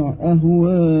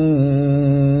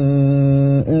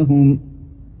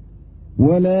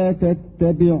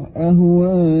تتبع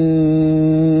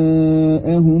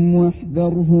أهواءهم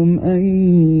واحذرهم أن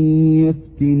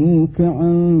يفتنوك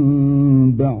عن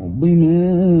بعض ما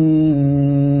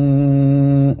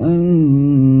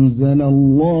أنزل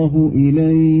الله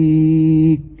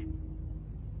إليك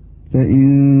فإن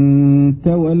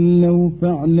تولوا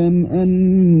فاعلم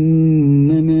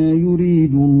أنما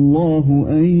يريد الله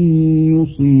أن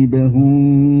يصيبهم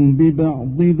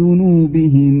ببعض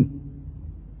ذنوبهم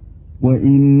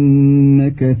وإن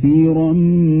كثيرا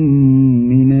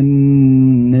من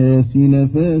الناس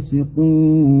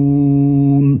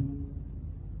لفاسقون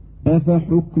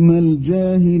أفحكم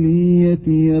الجاهلية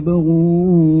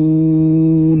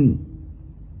يبغون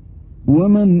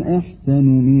ومن أحسن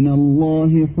من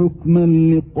الله حكما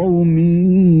لقوم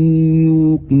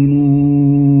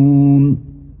يوقنون।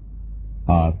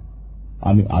 আর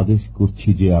আমি আদেশ করছি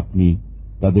যে আপনি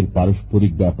তাদের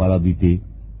পারস্পরিক ব্যাপারাদিতে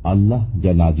আল্লাহ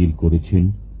যা নাজিল করেছেন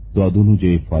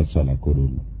তদনুযায়ী ফয়সালা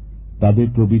করুন। তাদের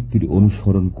প্রবৃত্তির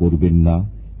অনুসরণ করবেন না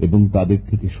এবং তাদের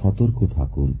থেকে সতর্ক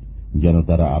থাকুন যেন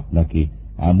তারা আপনাকে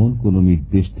এমন কোন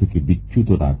নির্দেশ থেকে বিচ্যুত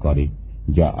না করে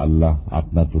যা আল্লাহ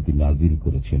আপনার প্রতি নাজিল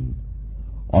করেছেন।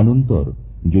 অনন্তর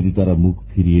যদি তারা মুখ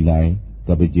ফিরিয়ে নেয়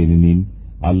তবে জেনে নিন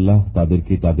আল্লাহ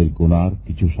তাদেরকে তাদের গুনার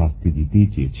কিছু শাস্তি দিতেই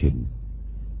চেয়েছেন।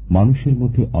 মানুষের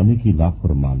মধ্যে অনেকেই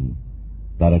নাফরমান।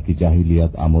 তারা কি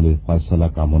জাহিলিয়াত আমলের ফয়সালা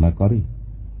কামনা করে?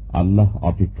 আল্লাহ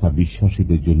অপেক্ষা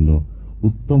বিশ্বাসীদের জন্য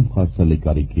উত্তম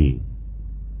ফয়সালাকারী কে?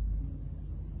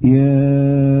 يا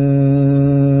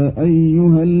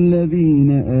أيها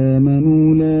الذين آمنوا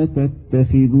لا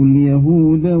تتخذوا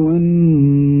اليهود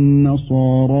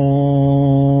والنصارى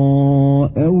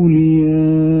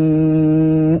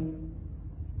أولياء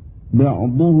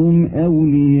بعضهم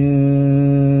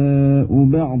أولياء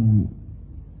بعض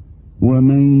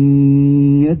ومن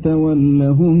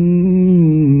يتولهم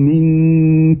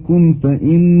منكم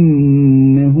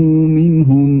فإنه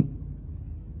منهم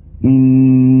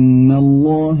إن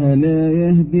الله لا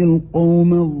يهدي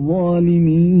القوم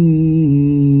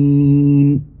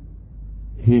الظالمين।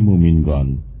 হে মুমিনগণ,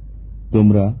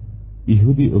 তোমরা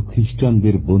ইহুদি ও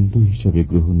খ্রিস্টানদের বন্ধু হিসাবে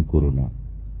গ্রহণ করো না।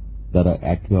 তারা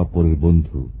একে অপরের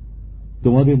বন্ধু।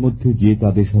 তোমাদের মধ্যে যে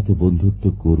তাদের সাথে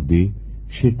বন্ধুত্ব করবে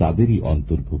সে তাদেরই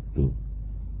অন্তর্ভুক্ত।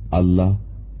 আল্লাহ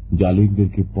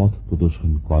জালিমদেরকে পথ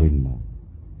প্রদর্শন করেন না।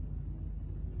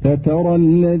 فترى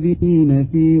الذين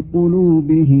في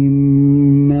قلوبهم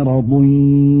مرض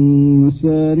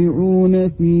يسارعون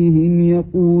فيهم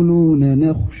يقولون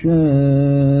نخشى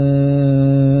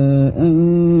أن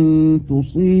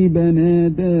تصيبنا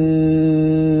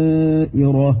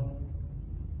دائرة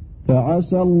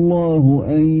فعسى الله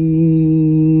أن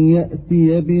يأتي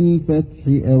بالفتح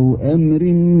أو أمر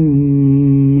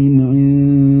من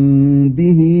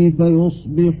عنده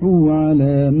فيصبحوا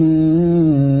على ما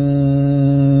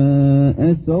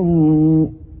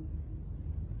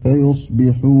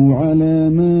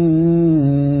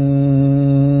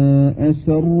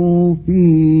أسروا في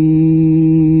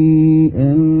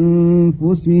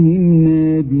أنفسهم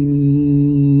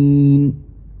نادمين।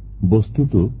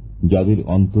 বস্তুত যাদের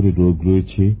অন্তরে রোগ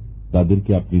রয়েছে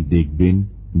তাদেরকে আপনি দেখবেন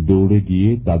দৌড়ে গিয়ে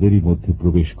তাদেরই মধ্যে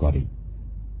প্রবেশ করে।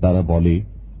 তারা বলে,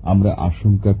 আমরা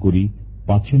আশঙ্কা করি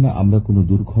পাছে না আমরা কোনো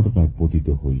দুর্ঘটনায় পতিত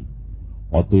হই।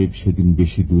 অতএব সেদিন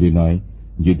বেশি দূরে নয়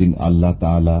যেদিন আল্লাহ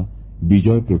তাআলা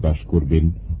বিজয় প্রকাশ করবেন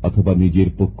অথবা নিজের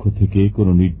পক্ষ থেকে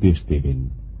কোনো নির্দেশ দেবেন।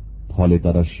 ফলে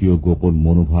তারা স্বীয় গোপন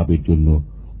মনোভাবের জন্য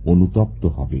অনুতপ্ত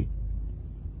হবে।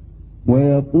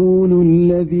 ويقول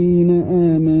الذين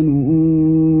آمنوا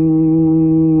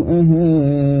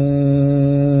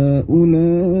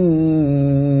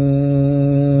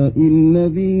أهؤلاء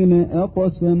الذين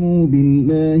أقسموا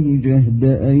بالله جهد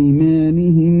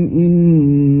أيمانهم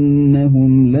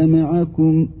إنهم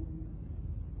لمعكم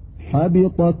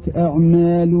حبطت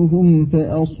أعمالهم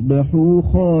فأصبحوا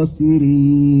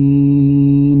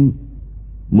خاسرين।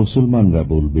 মুসলমানরা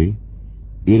বলবে,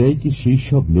 এরাই কি সেই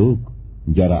সব লোক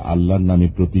যারা আল্লাহর নামে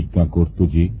প্রতিজ্ঞা করত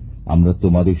যে আমরা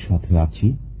তোমাদের সাথে আছি?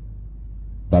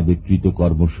 তাদের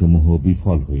কৃতকর্মসমূহ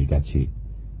বিফল হয়ে গেছে,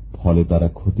 ফলে তারা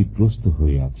ক্ষতিগ্রস্ত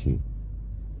হয়ে আছে।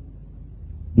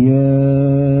 يا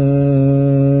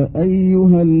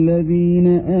أيها الذين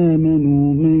آمنوا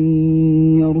من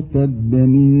يرتد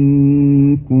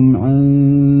منكم عن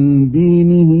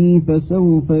دينه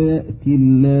فسوف يأتي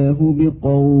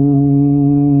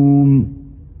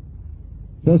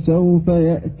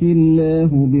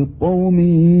الله بقوم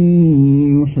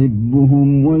يحبهم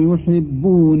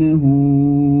ويحبونه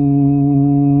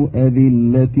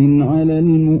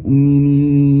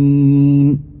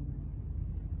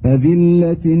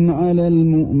أذلة على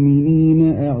المؤمنين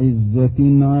أعزة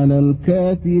على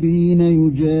الكافرين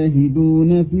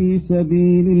يجاهدون في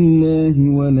سبيل الله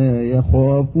ولا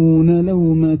يخافون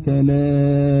لومة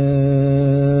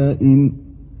لائم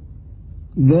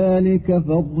ذلك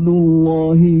فضل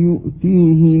الله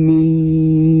يؤتيه من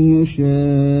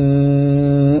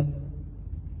يشاء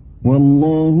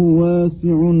والله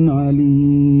واسع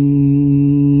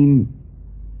عليم।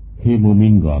 হে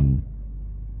মুমিনগণ,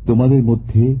 তোমাদের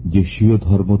মধ্যে যে স্বীয়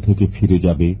ধর্ম থেকে ফিরে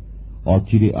যাবে,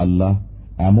 অচিরে আল্লাহ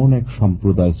এমন এক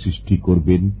সম্প্রদায় সৃষ্টি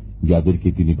করবেন যাদেরকে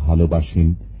তিনি ভালোবাসেন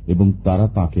এবং তারা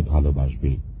তাকে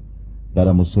ভালোবাসবে।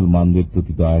 তারা মুসলমানদের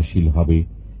প্রতি দয়াশীল হবে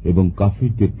এবং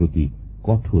কাফিরদের প্রতি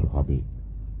কঠোর হবে।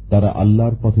 তারা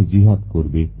আল্লাহর পথে জিহাদ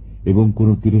করবে এবং কোন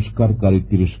তিরস্কারকারীর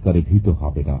তিরস্কারে ভীত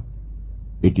হবে না।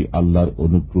 এটি আল্লাহর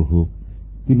অনুগ্রহ,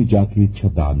 তিনি যাকে ইচ্ছা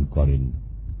দান করেন।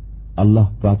 আল্লাহ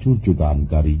প্রাচুর্য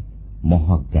দানকারী,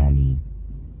 মহাজ্ঞানী।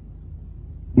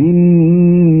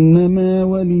 إنما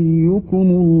وليكم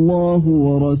الله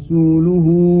ورسوله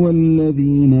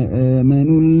والذين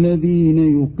آمنوا الذين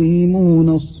يقيمون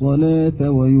الصلاة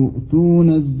ويؤتون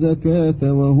الزكاة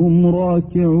وهم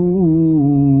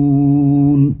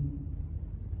راكعون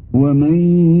ومن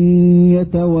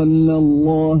يتول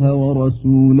الله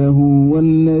ورسوله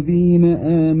والذين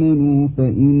آمنوا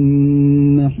فإن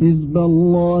حزب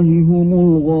الله هم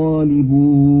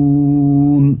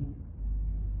الغالبون।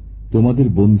 তোমাদের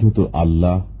বন্ধু তো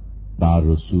আল্লাহ, তাঁর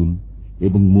রসুল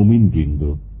এবং মুমিন বৃন্দ,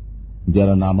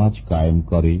 যারা নামাজ কায়েম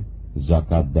করে,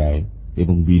 যাকাত দেয়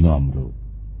এবং বিনম্র।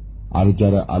 আর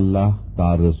যারা আল্লাহ,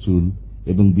 তাঁর রসুল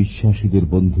এবং বিশ্বাসীদের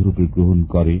বন্ধুরূপে গ্রহণ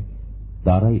করে,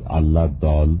 তারাই আল্লাহর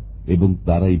দল এবং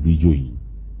তারাই বিজয়ী।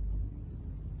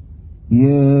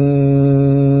 يا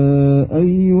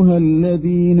أيها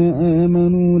الذين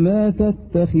آمنوا لا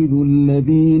تتخذوا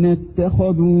الذين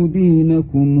اتخذوا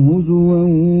دينكم هزوا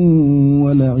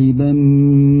ولعبا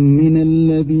من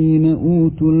الذين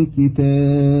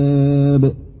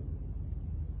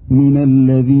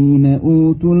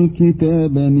أوتوا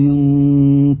الكتاب من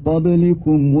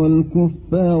قبلكم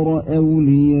والكفار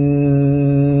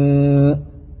أولياء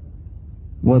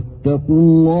واتقوا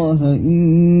الله إن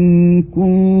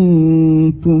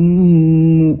كنتم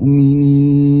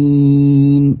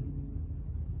مؤمنين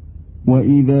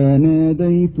وإذا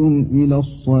ناديتم إلى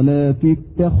الصلاة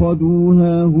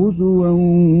اتخذوها هزوا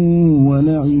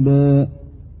ولعبا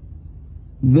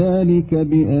ذلك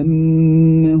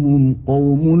بأنهم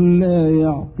قوم لا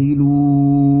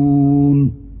يعقلون।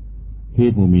 হে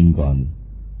মুমিনগণ,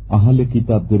 আহলে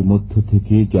কিতাবদের মধ্য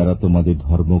থেকে যারা তোমাদের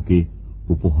ধর্মকে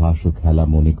উপহাস ও খেলা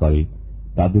মনে করে,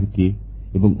 তাদেরকে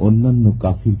এবং অন্যান্য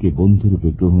কাফিরকে বন্ধুরূপে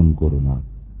গ্রহণ করো না।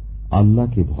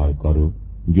 আল্লাহকে ভয় করো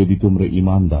যদি তোমরা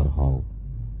ঈমানদার হও।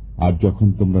 আর যখন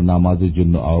তোমরা নামাজের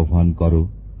জন্য আহ্বান করো,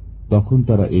 তখন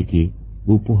তারা একে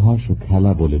উপহাস ও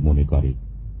খেলা বলে মনে করে,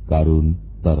 কারণ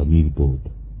তারা নির্বোধ।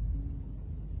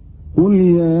 قل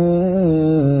يا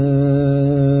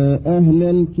أهل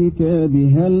الكتاب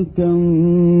هل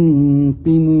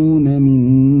تنقمون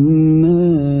منا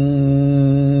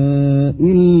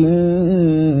إلا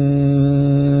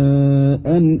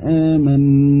أن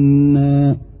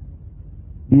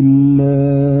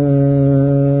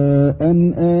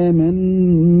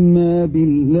آمنا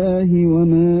بالله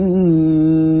وما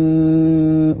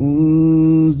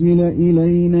أنزل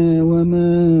إلينا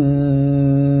وما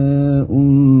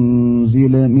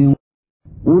أنزل من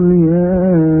قل يا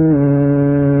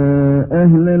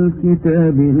أهل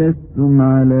الكتاب لستم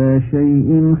على شيء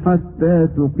حتى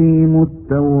تقيموا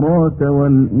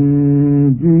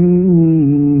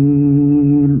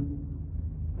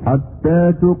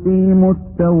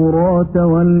التوراة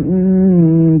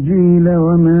والإنجيل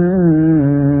وما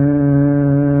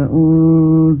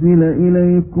أنزل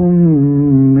إليكم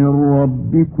من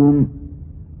ربكم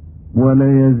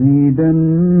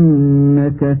وليزيدن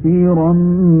كثيرا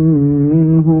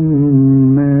منهم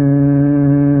ما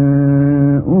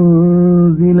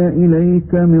أنزل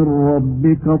إليك من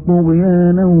ربك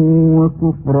طغيانا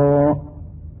وكفرا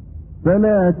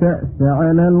فلا تأس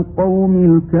على القوم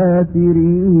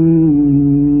الكافرين।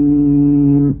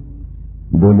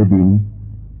 বলে দিন,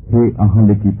 হে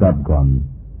আহলে কিতাবগণ,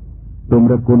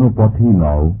 তোমরা কোন পথেই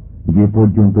নও যে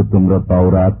পর্যন্ত তোমরা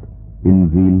তাওরাত,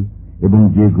 ইনজিল এবং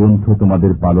যে গ্রন্থ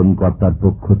তোমাদের পালনকর্তার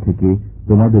পক্ষ থেকে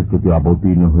তোমাদের প্রতি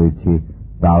অবতীর্ণ হয়েছে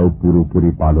তাও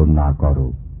পুরোপুরি পালন না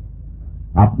করো।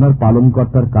 আপনার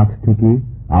পালনকর্তার কাছ থেকে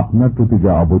আপনার প্রতি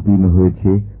যা অবতীর্ণ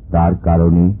হয়েছে তার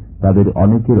কারণে তাদের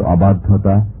অনেকের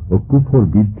অবাধ্যতা ও কুফর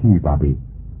বৃদ্ধি পাবে।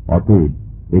 অতএব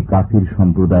এ কাফির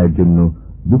সম্প্রদায়ের জন্য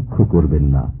দুঃখ করবেন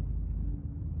না।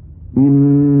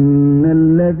 إن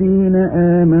الذين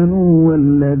آمنوا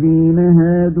والذين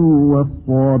هادوا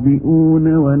والصابئون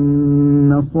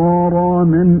والنصارى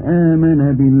من آمن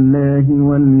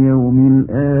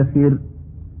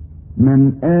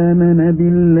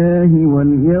بالله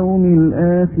واليوم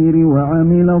الآخر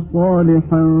وعمل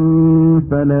صالحا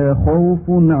فلا خوف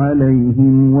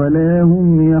عليهم ولا هم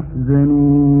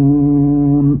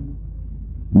يحزنون।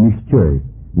 নিশ্চয়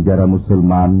যারা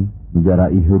মুসলমান, যারা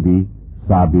ইহুদি,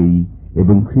 সাবেই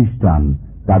এবং খ্রিস্টান,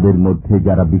 তাদের মধ্যে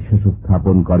যারা বিশ্বাস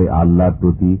স্থাপন করে আল্লাহর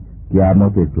প্রতি,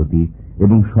 কিয়ামতের প্রতি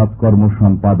এবং সৎকর্ম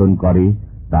সম্পাদন করে,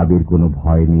 তাদের কোনো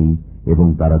ভয় নেই এবং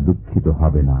তারা দুঃখিত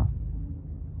হবে না।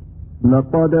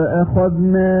 لقد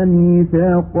أخذنا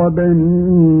ميثاق بني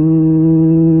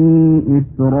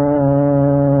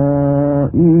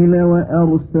إسرائيل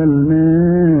وأرسلنا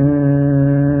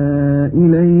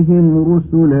إليهم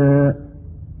رسلا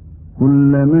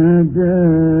كلما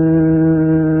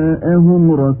جاءهم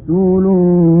رسول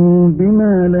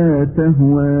بما لا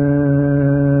تهوى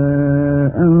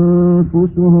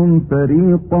أنفسهم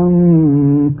فريقا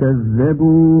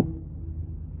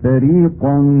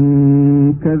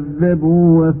كذبوا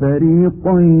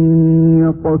وفريقا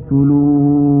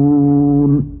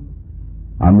يقتلون।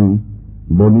 আমি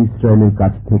বনী ইসরায়েলের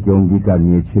কাছ থেকে অঙ্গীকার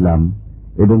নিয়েছিলাম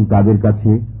এবং তাদের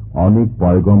কাছে অনেক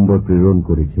পয়গম্বর প্রেরণ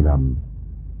করেছিলাম।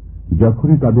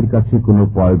 যখনই তাদের কাছে কোনো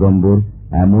পয়গম্বর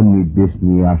এমন নির্দেশ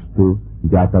নিয়ে আসত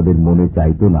যা তাদের মনে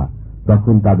চাইত না,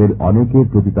 তখন তাদের অনেকের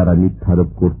প্রতি তারা মিথ্যারোপ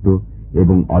করত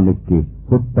এবং অনেককে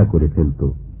হত্যা করে ফেলত।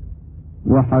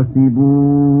 وحسبوا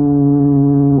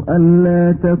ألا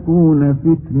تكون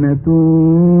فتنة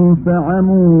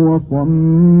فعموا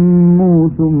وصموا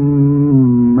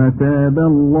ثم تاب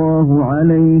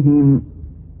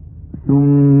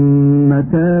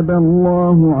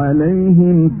الله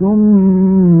عليهم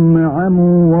ثم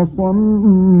عموا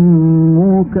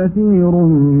وصموا كثير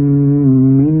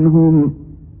منهم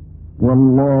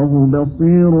والله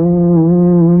بصير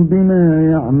بما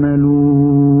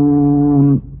يعملون।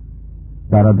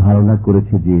 তারা ধারণা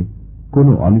করেছে যে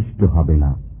কোনো অনিষ্ট হবে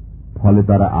না, ফলে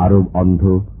তারা আরো অন্ধ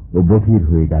ও বধির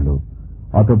হয়ে গেল।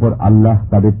 অতঃপর আল্লাহ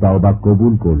তাদের তওবা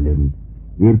কবুল করলেন।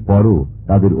 এরপরও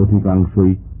তাদের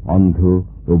অধিকাংশই অন্ধ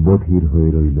ও বধির হয়ে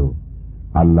রইল।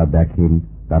 আল্লাহ দেখেন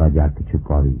তারা যা কিছু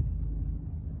করে।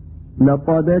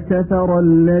 لقد كفر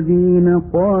الذين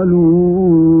قالوا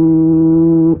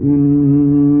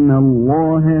إن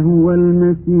الله هو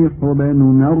المسيح ابن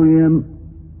مريم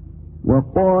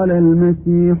وقال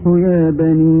المسيح يا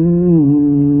بني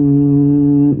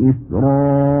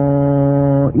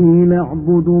إسرائيل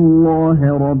اعبدوا الله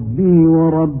ربي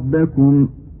وربكم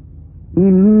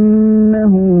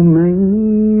إنه من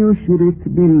يشرك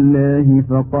بالله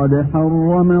فقد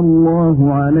حرم الله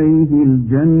عليه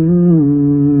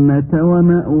الجنة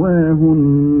ومأواه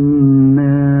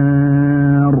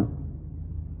النار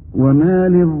وما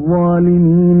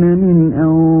للظالمين من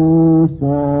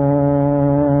أنصار।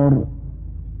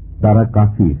 তারা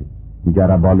কাফির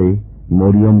যারা বলে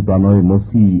মরিয়ম তনয়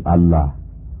মসিহ আল্লাহ,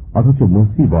 অথচ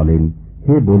মসিহ বলেন,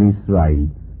 হে বনী ইসরাইল,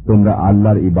 তোমরা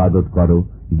আল্লাহর ইবাদত করো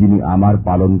যিনি আমার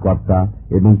পালনকর্তা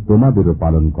এবং তোমাদেরও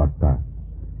পালনকর্তা।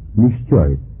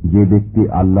 নিশ্চয় যে ব্যক্তি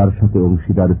আল্লাহর সাথে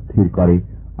অংশীদার স্থির করে,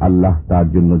 আল্লাহ তার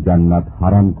জন্য জান্নাত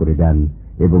হারাম করে দেন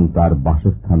এবং তার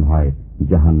বাসস্থান হয়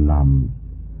জাহান্নাম।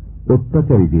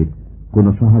 অত্যাচারীদের কোন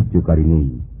সাহায্যকারী নেই।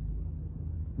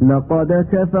 لقد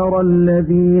كفر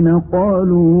الذين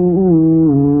قالوا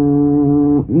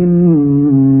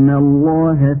إن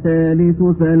الله ثالث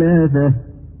ثلاثة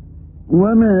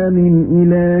وما من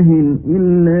إله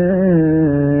إلا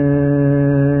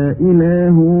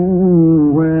إله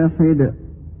واحد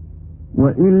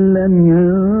وإن لم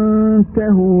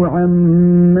ينتهوا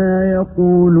عما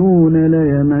يقولون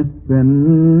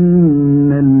ليمسن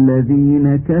الذين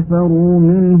كفروا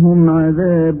منهم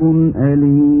عذاب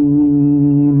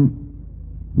أليم।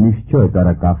 নিশ্চয়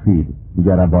তারা কাফির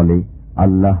যারা বলে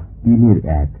আল্লাহ তিনের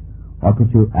এক,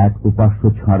 অথচ এক উপাস্য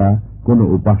ছাড়া কোনো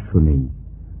উপাস্য নেই।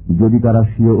 যদি তারা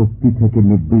স্বীয় উক্তি থেকে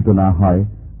নিবৃত না হয়,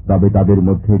 তবে তাদের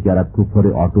মধ্যে যারা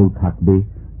কুফরে অটল থাকবে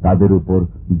তাদের উপর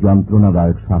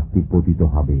যন্ত্রণাদায়ক শাস্তি পতিত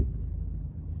হবে।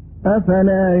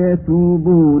 أفلا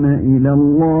يتوبون إلى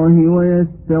الله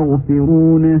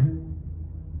ويستغفرونه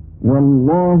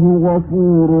والله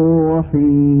غفور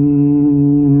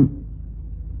رحيم।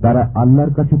 তারা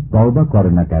আল্লাহর কাছে তওবা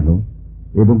করে না কেন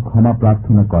এবং ক্ষমা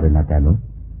প্রার্থনা করে না কেন?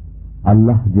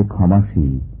 আল্লাহ যে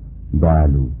ক্ষমাশীল,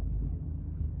 দয়ালু।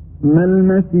 ما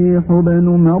المسيح ابن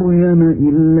مريم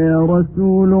إلا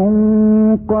رسول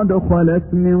قد خلت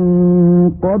من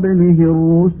قبله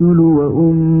الرسل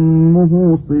وأمه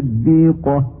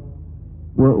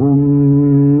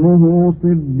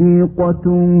صديقة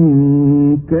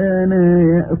كانا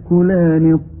يأكلان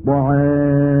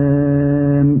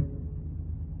الطعام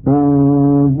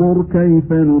انظر كيف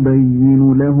نبين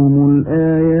لهم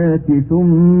الآيات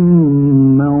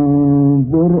ثم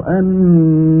انظر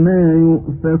أنا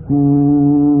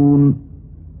يؤفكون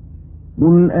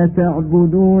قل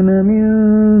أتعبدون من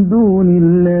دون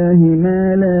الله ما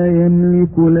لا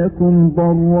يملك لكم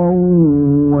ضرا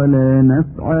ولا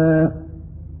نفعا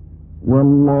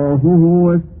والله هو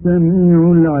السميع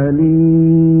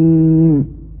العليم।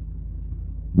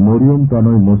 মরিয়ম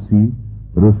তনয় মসিহ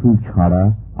রসুল ছাড়া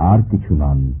আর কিছু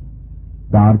নন।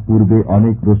 তার পূর্বে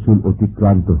অনেক রসুল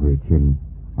অতিক্রান্ত হয়েছেন,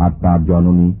 আর তার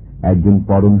জননী একজন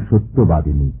পরম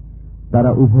সত্যবাদিনী।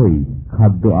 তারা উভয়ই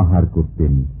খাদ্য আহার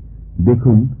করতেন।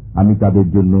 দেখুন আমি তাদের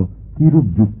জন্য কিরূপ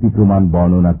যুক্তি প্রমাণ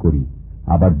বর্ণনা করি,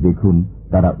 আবার দেখুন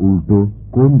তারা উল্টো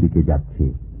কোন দিকে যাচ্ছে।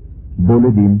 বলে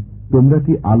দিন, তোমরা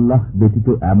কি আল্লাহ ব্যতীত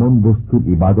এমন বস্তুর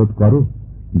ইবাদত করো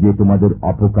যে তোমাদের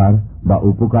অপকার বা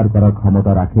উপকার করার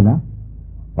ক্ষমতা রাখে না?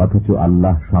 অথচ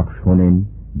আল্লাহ সব শোনেন,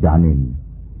 জানেন।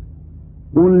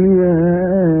 قل يا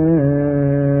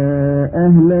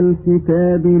أهل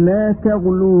الكتاب لا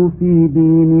تغلوا في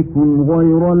دينكم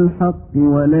غير الحق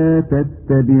ولا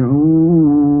تتبعوا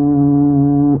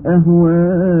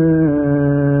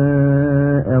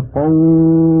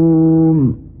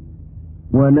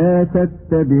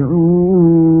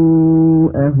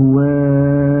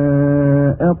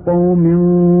أهواء قوم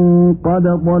قد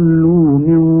ضلوا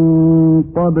من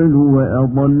قبل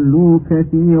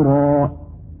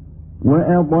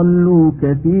وأضلوا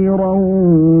كثيرا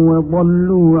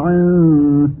وضلوا عن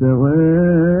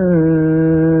سواء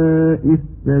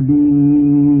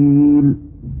السبيل।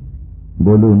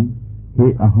 বলুন, হে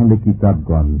আহলে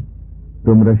কিতাবগণ,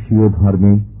 তোমরা স্বীয়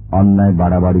ধর্মে অন্যায়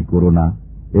বাড়াবাড়ি করো না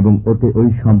এবং ওতে ওই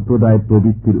সম্প্রদায়ের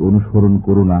প্রবৃত্তির অনুসরণ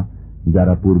করো না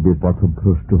যারা পূর্বে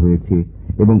পথভ্রষ্ট হয়েছে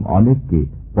এবং অনেককে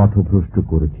পথভ্রষ্ট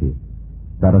করেছে।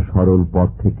 তারা সরল পথ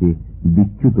থেকে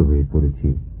বিচ্যুত হয়ে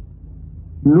পড়েছে।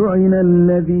 لعن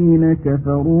الذين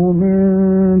كفروا من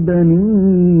بني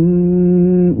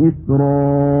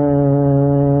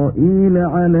إسرائيل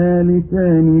على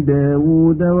لسان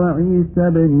داود وعيسى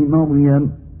بن مريم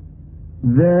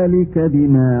ذلك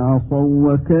بما عصوا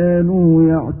وكانوا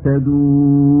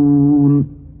يعتدون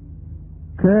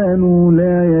كانوا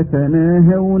لا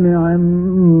يتناهون عن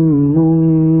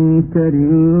منكر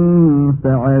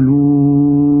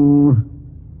فعلوه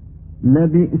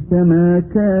لبئس ما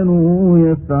كانوا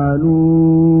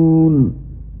يفعلون।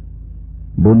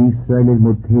 বনী ইসরায়েলের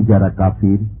মধ্যে যারা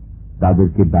কাফির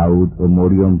তাদেরকে দাউদ ও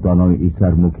মরিয়ম তনয়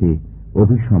ঈসার মুখে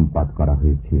অভিসম্পাত করা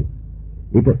হয়েছে।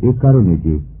 এটা এ কারণে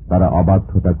যে তারা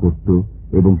অবাধ্যতা করত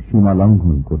এবং সীমা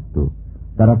লঙ্ঘন করত।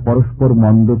 তারা পরস্পর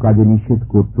মন্দ কাজে নিষেধ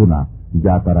করত না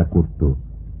যা তারা করত।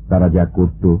 তারা যা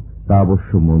করত তা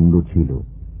অবশ্য মন্দ ছিল।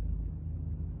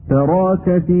 ترى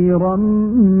كثيرا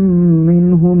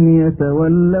منهم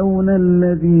يتولون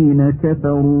الذين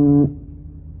كفروا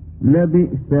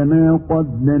لبئس ما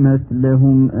قدمت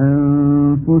لهم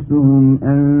أنفسهم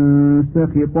أن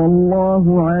سخط الله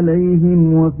عليهم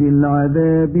وفي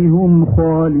العذاب هم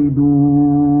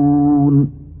خالدون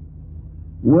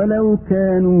ولو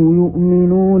كانوا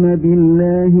يؤمنون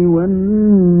بالله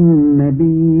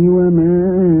والنبي وما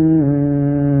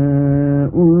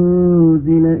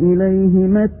أنزل إليه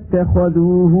ما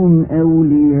اتخذوهم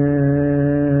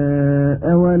أولياء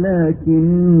ولكن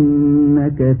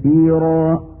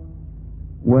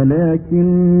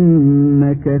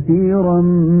كثيرا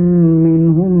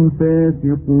منهم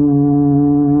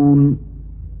فاسقون।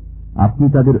 আপনি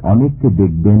তাদের অনেককে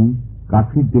দেখবেন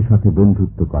কাফিরদের সাথে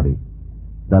বন্ধুত্ব করে।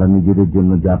 তারা নিজেদের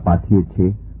জন্য যা পাঠিয়েছে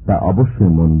তা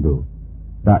অবশ্যই মন্দ।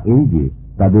 তা এই যে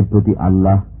তাদের প্রতি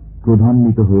আল্লাহ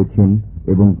ক্রোধান্বিত হয়েছেন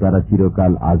এবং তারা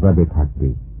চিরকাল আযাবে থাকবে।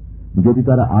 যদি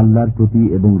তারা আল্লাহর প্রতি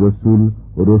এবং রসুল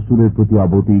ও রসুলের প্রতি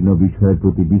অবতীর্ণ বিষয়ের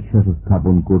প্রতি বিশ্বাস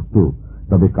স্থাপন করত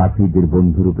তবে কাফিরদের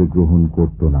বন্ধুরূপে গ্রহণ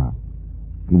করত না,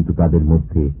 কিন্তু তাদের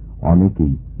মধ্যে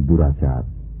অনেকেই দুরাচার।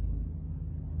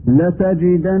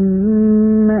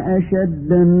 لتجدن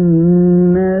أشد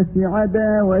الناس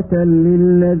عداوة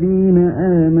للذين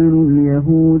آمنوا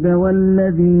اليهود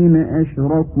والذين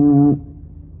أشركوا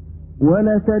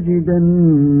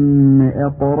ولتجدن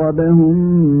أقربهم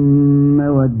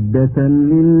مودة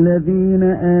للذين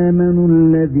آمنوا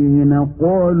الذين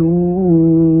قالوا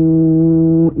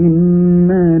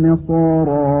إنا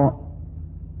نصارى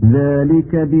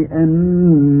ذلك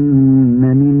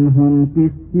بأن منهم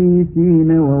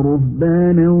قسيسين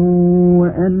ورهبانا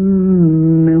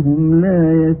وأنهم لا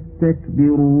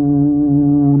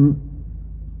يستكبرون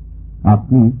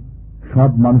আপনি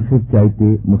সব মানুষের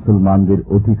চাইতে মুসলমানদের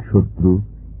অধিক শত্রু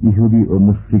ইহুদি ও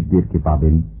মুশরিকদেরকে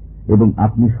পাবেন এবং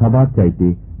আপনি সবার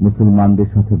চাইতে মুসলমানদের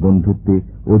সাথে বন্ধুত্বে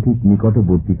অধিক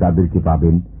নিকটবর্তী তাদেরকে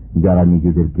পাবেন যারা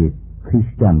নিজেদেরকে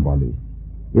খ্রিস্টান বলে।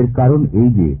 এর কারণ এই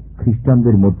যে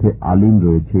খ্রিস্টানদের মধ্যে আলিম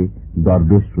রয়েছে,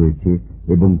 দরবেশ রয়েছে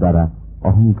এবং তারা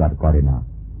অহংকার করে না।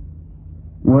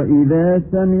 وَإِذَا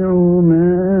سَمِعُوا مَا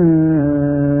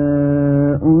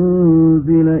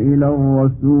أُنزِلَ إِلَى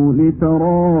الرَّسُولِ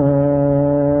تَرَى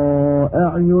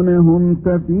أَعْيُنَهُمْ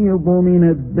تَفِيضُ مِنَ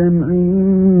الدَّمْعِ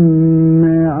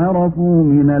مِمَّا عَرَفُوا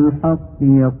مِنَ الْحَقِّ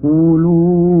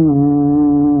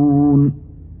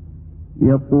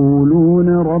يقولون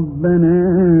ربنا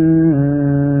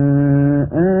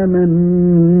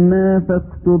آمنا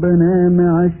فاكتبنا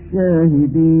مع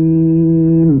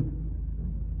الشاهدين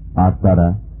আর তারা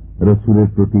রসুলের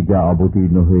প্রতি যা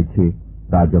অবতীর্ণ হয়েছে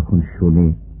তা যখন শোনে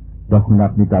তখন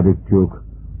আপনি তাদের চোখ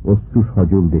অশ্রু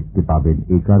সজল দেখতে পাবেন,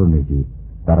 এই কারণে যে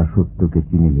তারা সত্যকে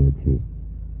চিনে নিয়েছে।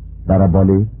 তারা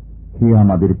বলে, হে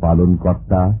আমাদের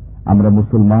পালনকর্তা, আমরা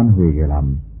মুসলমান হয়ে গেলাম,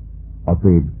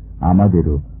 অতএব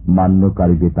আমাদেরও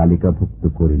মান্যকারীদের তালিকাভুক্ত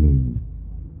করে নিন।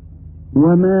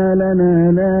 وما لنا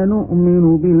لا نؤمن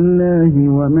بالله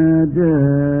وما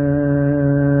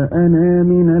جاءنا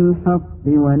من الحق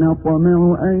ونطمع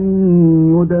أن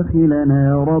يدخلنا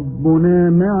ربنا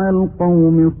مع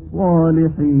القوم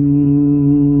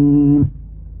الصالحين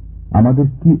আমাদের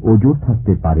কি ওজর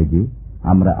থাকতে পারে যে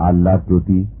আমরা আল্লাহর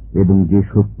প্রতি এবং যে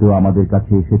সত্য আমাদের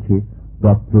কাছে এসেছে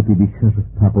তৎপ্রতি বিশ্বাস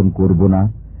স্থাপন করব না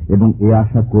এবং এ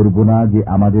আশা করব না যে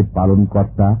আমাদের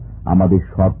পালনকর্তা আমাদের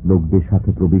সৎ লোকদের সাথে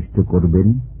প্রবিষ্ট করবেন।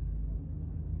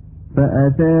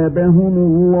 فأثابهم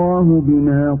الله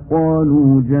بما قالوا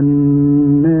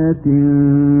جنات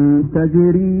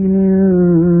تجري من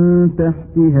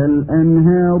تحتها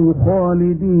الأنهار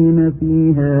خالدين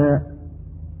فيها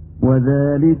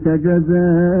وذلك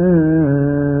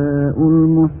جزاء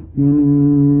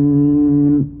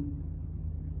المحسنين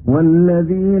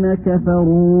والذين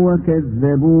كفروا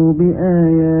وكذبوا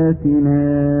بآياتنا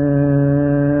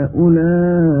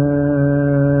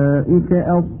أولئك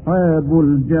أصحاب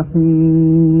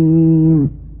الجحيم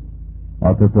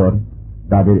অতঃপর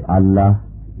তাদের আল্লাহ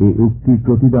এই উক্তির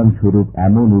প্রতিদান স্বরূপ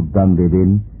এমন উদ্যান দেবেন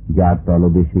যার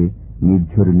তলদেশে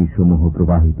নির্ঝরণী সমূহ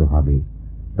প্রবাহিত হবে,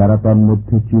 তারা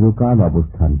তন্মধ্যে চিরকাল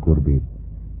অবস্থান করবে।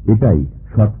 এটাই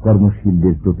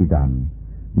সৎকর্মশীলদের প্রতিদান।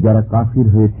 যারা কাফির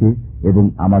হয়েছে এবং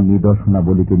আমার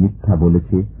নিদর্শনাবলীকে মিথ্যা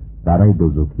বলেছে তারাই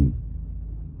দোজখী।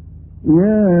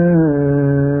 يا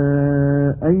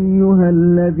أيها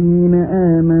الذين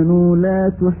آمنوا لا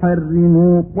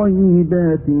تحرموا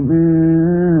طيبات ما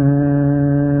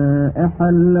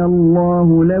أحل الله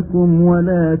لكم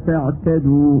ولا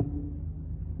تعتدوا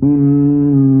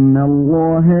إن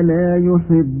الله لا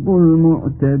يحب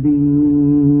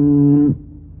المعتدين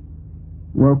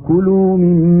وكلوا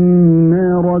مما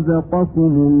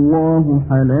رزقكم الله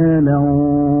حلالا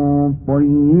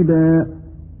طيبا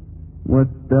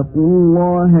واتقوا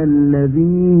الله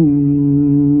الذي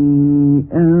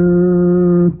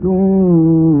أنتم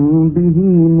به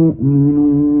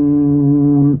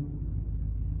مؤمنون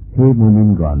হে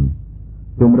মুমিনগণ,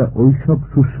 তোমরা ওইসব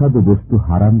সুস্বাদু বস্তু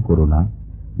হারাম করো না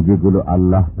যেগুলো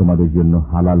আল্লাহ তোমাদের জন্য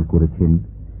হালাল করেছেন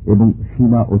এবং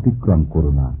সীমা অতিক্রম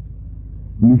করো না।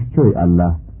 নিশ্চয়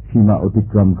আল্লাহ সীমা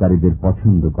অতিক্রমকারীদের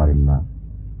পছন্দ করেন না।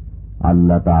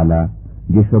 আল্লাহ তাআলা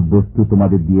যেসব বস্তু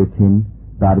তোমাদের দিয়েছেন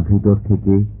তার ভিতর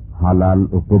থেকে হালাল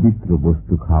ও পবিত্র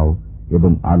বস্তু খাও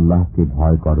এবং আল্লাহকে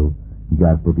ভয় করো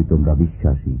যার প্রতি তোমরা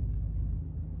বিশ্বাসী।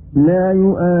 لا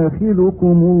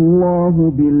يؤاخذكم الله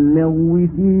باللغو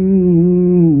في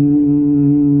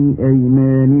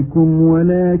أيمانكم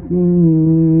ولكن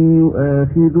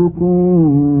يؤاخذكم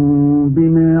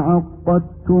بما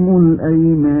عقدتم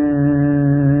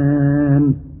الأيمان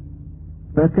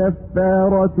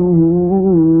فكفارته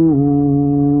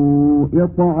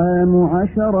إطعام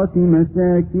 10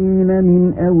 مساكين من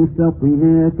أوسط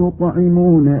ما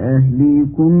تطعمون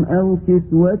أهليكم أو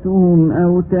كسوتهم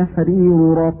أو تحرير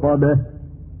رقبة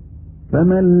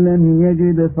فمن لم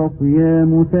يجد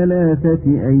فصيام 3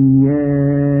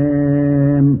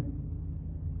 أيام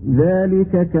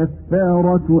ذلك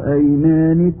كفارة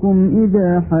أيمانكم إذا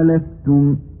حلفتم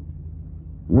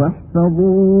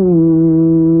واحفظوا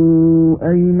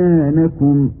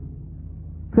أيمانكم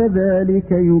كذلك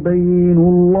يبين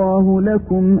الله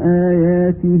لكم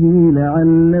آياته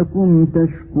لعلكم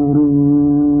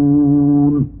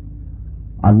تشكرون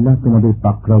আল্লাহ তোমাদের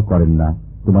পাকড়াও করেন না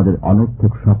তোমাদের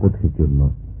অনর্থক শপথের জন্য,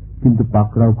 কিন্তু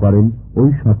পাকড়াও করেন ওই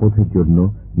শপথের জন্য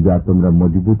যা তোমরা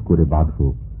মজবুত করে বাঁধো।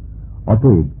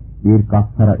 অতএব এর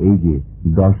কাফারা এই যে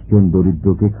 10 জন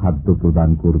দরিদ্রকে খাদ্য প্রদান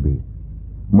করবে,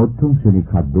 মধ্যম শ্রেণী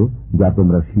খাদ্য যা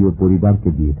তোমরা স্বীয় পরিবারকে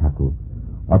দিয়ে থাকো,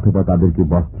 অথবা তাদেরকে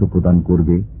বস্ত্র প্রদান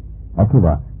করবে,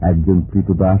 অথবা একজন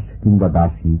ক্রীতদাস কিংবা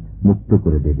দাসী মুক্ত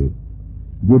করে দেবে।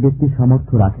 যে ব্যক্তি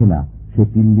সামর্থ্য রাখে না সে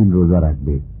 3 দিন রোজা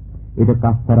রাখবে। এটা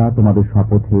কাফারা তোমাদের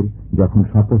শপথের যখন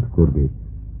শপথ করবে,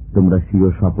 তোমরা স্বীয়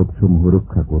শপথসমূহ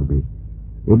রক্ষা করবে।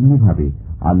 এমনিভাবে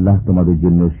আল্লাহ তোমাদের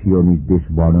জন্য স্বীয় নির্দেশ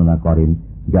বর্ণনা করেন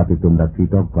যাতে তোমরা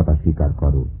কৃতজ্ঞতা স্বীকার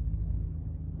করো।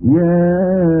 ইয়া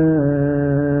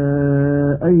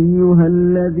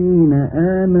আইয়ুহাল্লাযীনা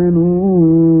আমানু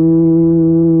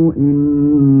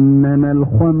ইন্নামাল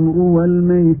খামরু ওয়াল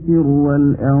মাইসিরু ওয়াল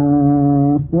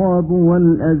আনসাবু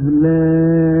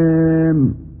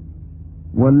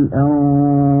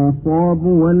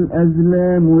ওয়াল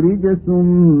আজলাম রিজসুম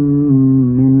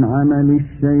মিন আমালিশ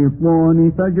শাইতানি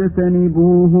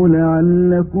ফাজতানিবুহু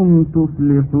লাআল্লাকুম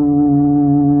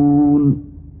তুফলিহুন।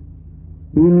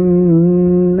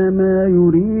 إنما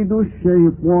يريد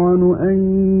الشيطان أن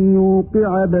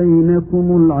يوقع بينكم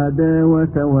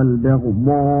العداوة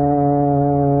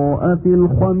والبغضاء في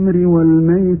الخمر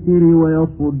والميسر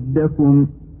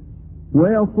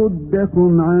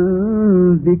ويصدكم عن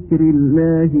ذكر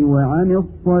الله وعن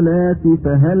الصلاة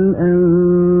فهل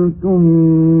أنتم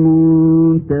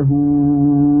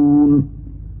منتهون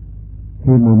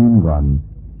হে মুমিনগণ,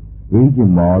 এই যে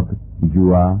মদ,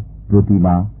 জুয়া,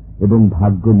 প্রতিমা এবং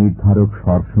ভাগ্য নির্ধারক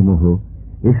স্বরসমূহ,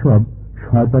 এসব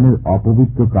শয়তানের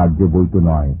অপবিত্র কার্য বৈত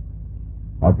নয়।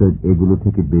 অতএব এগুলো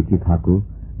থেকে বেঁচে থাকো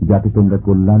যাতে তোমরা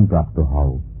কল্যাণ প্রাপ্ত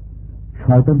হও।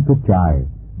 শয়তান তো চায়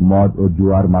মদ ও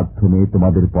জুয়ার মাধ্যমে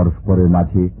তোমাদের পরস্পরের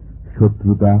মাঝে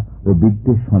শত্রুতা ও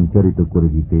বিদ্বেষ সঞ্চারিত করে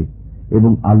দিতে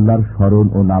এবং আল্লাহর স্মরণ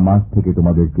ও নামাজ থেকে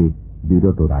তোমাদেরকে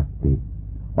বিরত রাখতে।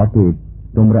 অতএব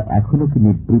তোমরা এখনো কি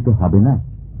নিবৃত হবে না?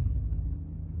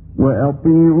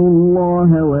 وَأَطِيعُوا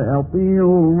اللَّهَ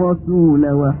وَأَطِيعُوا الرَّسُولَ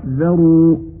وَاحْذَرُوا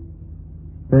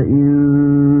فَإِن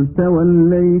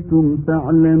تَوَلَّيْتُمْ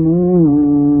فَاعْلَمُوا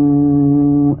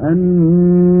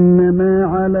أَنَّمَا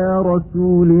عَلَى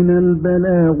رَسُولِنَا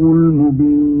الْبَلَاغُ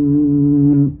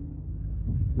الْمُبِينُ।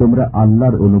 তোমরা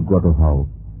আল্লাহর অনুগত হও,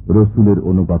 রসুলের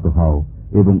অনুগত হও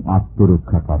এবং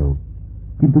আত্মরক্ষা করো।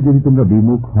 কিন্তু যদি তোমরা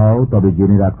বিমুখ হও তবে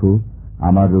জেনে রাখো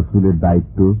আমার রসুলের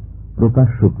দায়িত্ব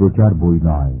প্রকাশ্য প্রচার বই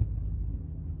নয়।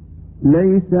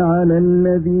 ليس على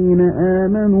الذين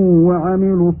آمنوا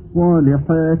وعملوا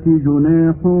الصالحات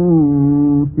جناح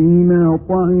فيما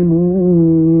طعموا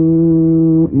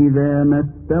إذا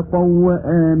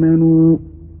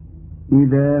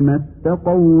ما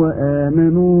اتقوا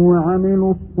وآمنوا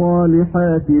وعملوا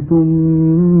الصالحات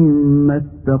ثم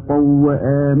اتقوا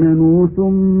وآمنوا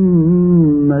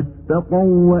ثم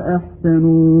اتقوا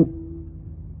وأحسنوا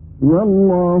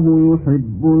والله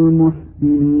يحب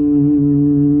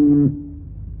المحسنين।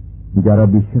 যারা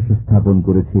বিশ্বাস স্থাপন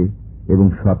করেছে এবং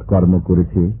সৎকর্ম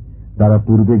করেছে তারা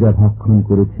পূর্বে যা ভক্ষণ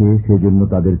করেছে সেজন্য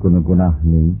তাদের কোনো গুনাহ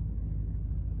নেই।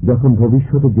 যখন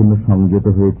ভবিষ্যতের জন্য সংযত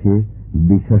হয়েছে,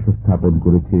 বিশ্বাস স্থাপন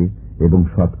করেছে এবং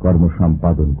সৎকর্ম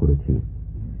সম্পাদন করেছে,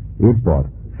 এরপর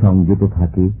সংযত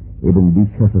থাকে এবং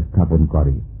বিশ্বাস স্থাপন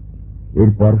করে,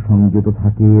 এরপর সংযত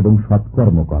থাকে এবং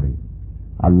সৎকর্ম করে,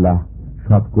 আল্লাহ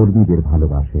সৎকর্মীদের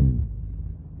ভালোবাসেন।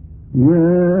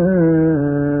 يا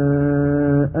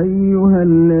أيها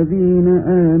الذين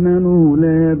آمنوا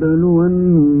لا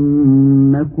يبلونكم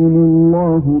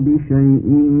الله بشيء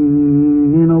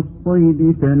من الصيد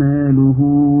تناله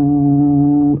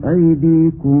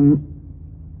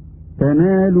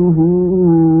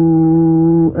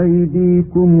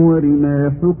أيديكم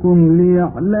ورماحكم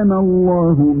ليعلم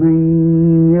الله من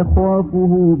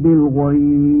يخافه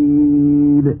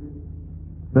بالغيب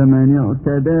فمن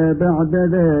اعتدى بعد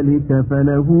ذلك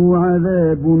فله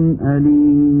عذاب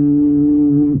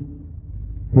أليم।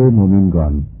 হে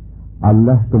মুমিনগণ,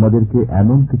 আল্লাহ তোমাদেরকে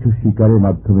এমন কিছু শিকারের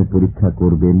মাধ্যমে পরীক্ষা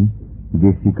করবেন যে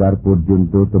শিকার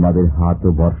পর্যন্ত তোমাদের হাত ও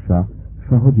বর্ষা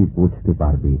সহজে পৌঁছতে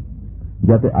পারবে,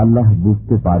 যাতে আল্লাহ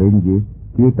বুঝতে পারেন যে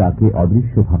কে তাকে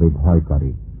অদৃশ্যভাবে ভয় করে।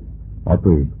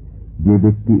 অতএব যে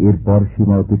ব্যক্তি এরপর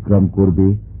সীমা অতিক্রম করবে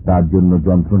তার জন্য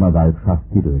যন্ত্রণাদায়ক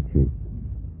শাস্তি রয়েছে।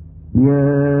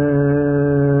 يا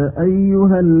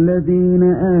أيها الذين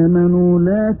آمنوا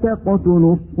لا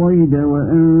تقتلوا الصيد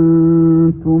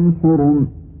وأنتم حرم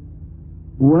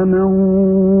ومن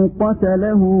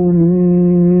قتله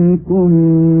منكم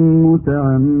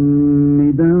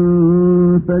متعمدا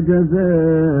فجزاء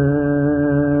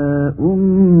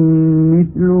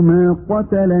مثل ما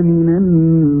قتل من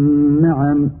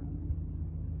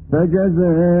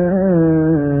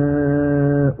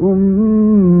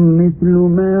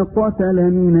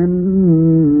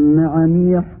النعم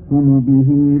يحكم به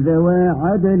ذوى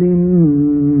عدل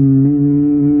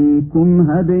منكم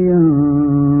هديا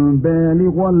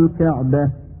بالغ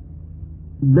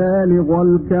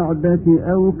الكعبة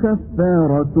أو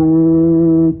كفارة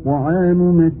طعام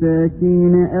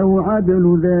مساكين أو عدل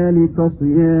ذلك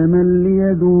صياما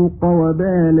ليذوق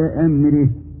وبال أمره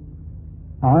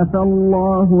عفى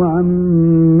الله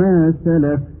عما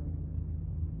سلف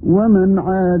ومن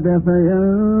عاد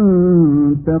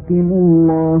فينتقم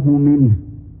الله منه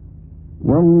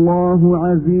والله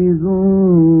عزيز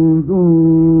ذو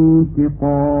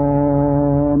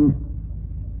انتقام।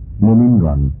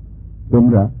 মুমিনগণ,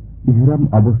 তোমরা ইহরাম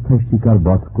অবস্থায় শিকার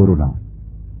বধ করো না।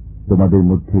 তোমাদের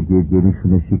মধ্যে যে জেনে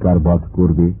শুনে শিকার বধ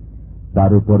করবে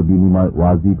তার উপর বিনিময়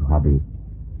ওয়াজিব হবে।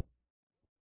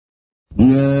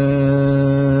 يا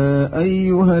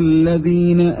أيها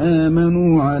الذين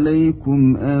آمنوا عليكم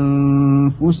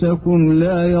أنفسكم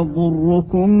لا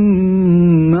يضركم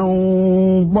من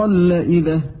ضل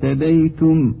إذا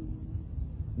اهتديتم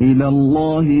إلى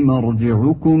الله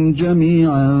مرجعكم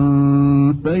جميعا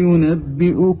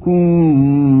فينبئكم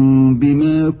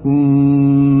بما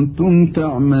كنتم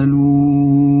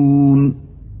تعملون।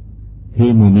 হে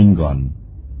মুমিনগণ,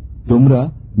 তোমরা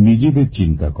নিজেদের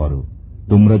চিন্তা করো।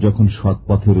 তোমরা যখন সৎ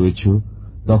পথে রয়েছ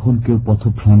তখন কেউ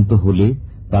পথভ্রান্ত হলে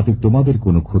তাতে তোমাদের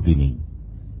কোনো ক্ষতি নেই।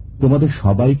 তোমাদের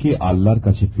সবাইকে আল্লাহর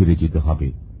কাছে ফিরে যেতে হবে,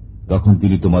 তখন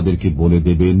তিনি তোমাদেরকে বলে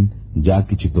দেবেন যা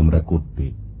কিছু তোমরা করতে।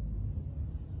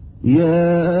 ইয়া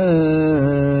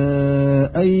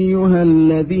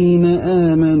আইয়ুহাল্লাযীনা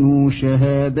আমানু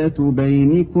শাহাদাতু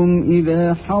বাইনিকুম ইযা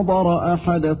হাদারা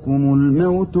আহাদাকুমুল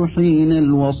মাউতু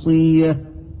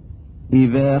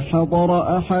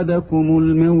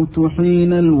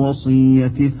حين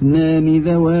الوصية اثنان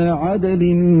ذوى عدل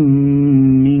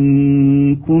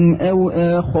منكم أو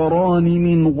آخران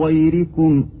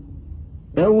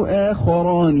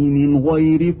من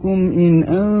غيركم إن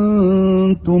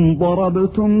أنتم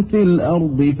ضربتم في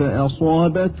الأرض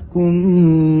فأصابتكم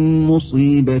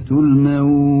مصيبة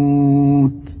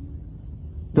الموت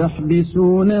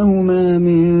تحبسونهما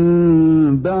من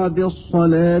بعد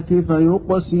الصلاة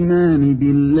فيقسمان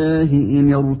بالله إن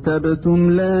ارتبتم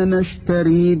لا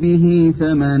نشتري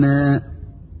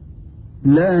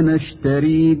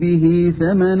به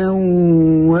ثمنا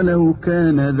ولو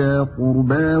كان ذا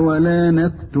قربى ولا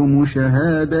نكتم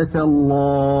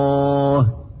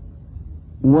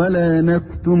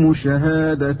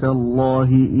شهادة الله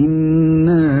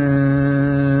إنا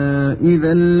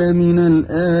إذا لمن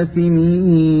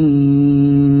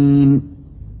الآثمين।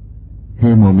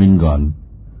 হে মুমিনগণ,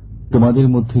 তোমাদের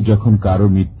মধ্যে যখন কারো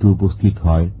মৃত্যু উপস্থিত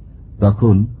হয়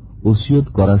তখন ওসিয়ত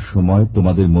করার সময়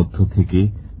তোমাদের মধ্য থেকে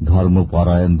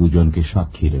ধর্মপরায়ণ দুজনকে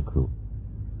সাক্ষী রেখো।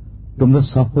 তোমরা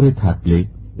সফরে থাকলে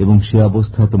এবং সে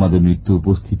অবস্থায় তোমাদের মৃত্যু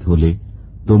উপস্থিত হলে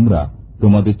তোমরা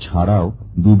তোমাদের ছাড়াও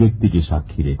দু ব্যক্তিকে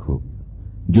সাক্ষী রেখো।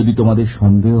 যদি তোমাদের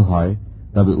সন্দেহ হয়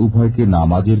তবে উভয়কে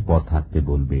নামাজের পর থাকতে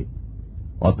বলবে।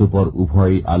 অতঃপর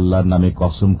উভয় আল্লাহর নামে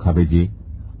কসম খাবে যে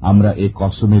আমরা এ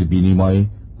কসমের বিনিময়ে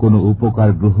কোনো উপকার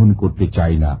গ্রহণ করতে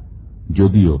চাই না,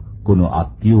 যদিও কোনো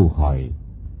আত্মীয় হয়,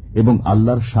 এবং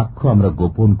আল্লাহর সাক্ষ্য আমরা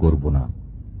গোপন করব না।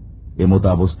 এমত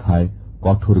অবস্থায়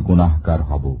কঠোর গুনাহগার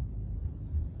হব।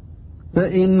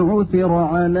 فإن عثر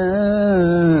على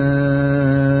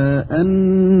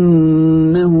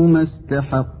أنهما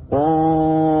استحقا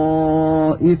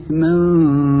إثما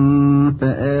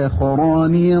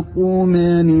فآخران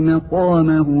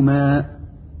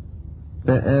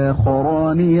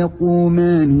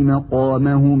يقومان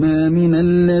مقامهما من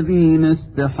الذين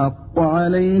استحق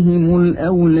عليهم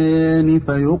الأوليان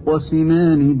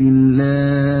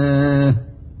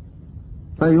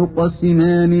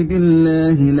فيقسمان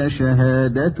بالله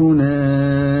لشهادتنا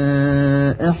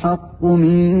أحق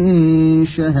من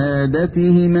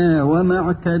شهادتهما وما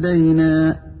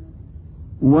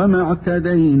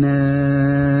اعتدينا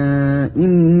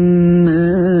إنا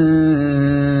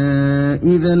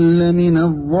إذا لمن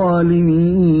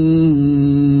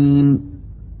الظالمين।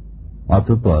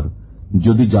 অতঃপর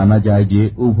যদি জানা যায় যে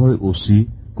উভয় ওসি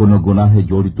কোন গুনাহে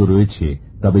জড়িত রয়েছে,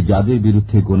 তবে যাদের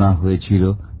বিরুদ্ধে গুনাহ হয়েছিল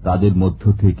তাদের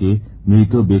মধ্য থেকে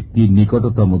মৃত ব্যক্তির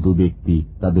নিকটতম দু ব্যক্তি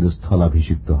তাদের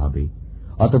স্থলাভিষিক্ত হবে।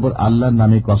 অতঃপর আল্লাহর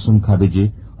নামে কসম খাবে যে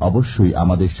অবশ্যই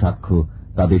আমাদের সাক্ষ্য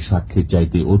তাদের সাক্ষ্যের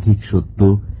চাইতে অধিক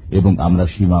সত্য এবং আমরা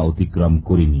সীমা অতিক্রম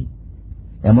করিনি।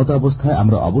 এমত অবস্থায়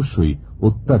আমরা অবশ্যই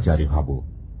অত্যাচারী হব।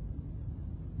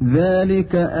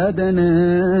 ذلك أدنى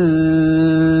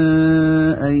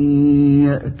أن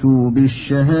يأتوا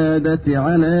بالشهادة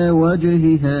على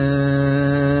وجهها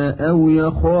أو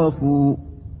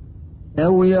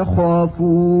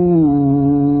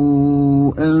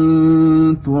يخافوا أن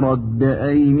ترد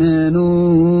أيمان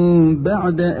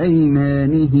بعد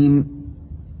أيمانهم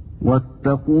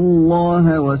واتقوا الله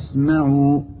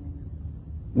واسمعوا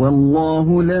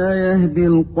والله لا يهدي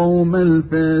القوم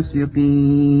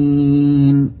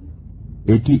الفاسقين।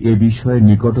 এটি এ বিষয়ে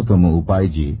নিকটতম উপায়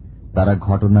যে তারা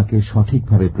ঘটনাকে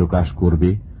সঠিকভাবে প্রকাশ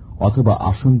করবে অথবা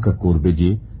আশঙ্কা করবে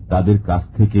যে তাদের কাছ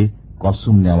থেকে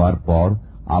কসম নেওয়ার পর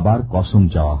আবার কসম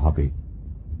চাওয়া হবে।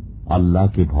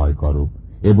 আল্লাহকে ভয় করো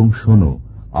এবং শোনো,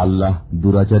 আল্লাহ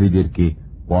দুরাচারীদেরকে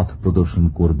পথ প্রদর্শন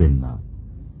করবেন না।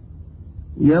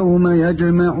 يوم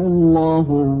يجمع الله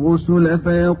الرسل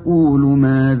فيقول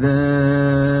ماذا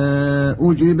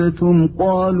أجبتم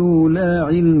قالوا لا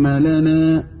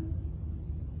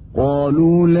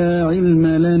علم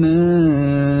لنا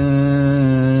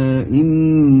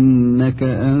إنك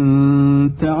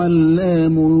أنت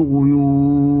علام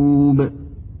الغيوب।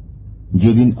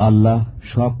 যেদিন আল্লাহ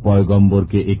সব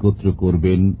পয়গম্বরকে একত্র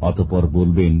করবেন অতঃপর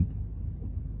বলবেন,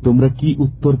 তোমরা কি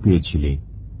উত্তর পেয়েছিলে?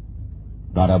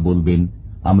 তারা বলবেন,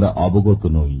 আমরা অবগত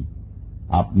নই,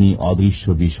 আপনি অদৃশ্য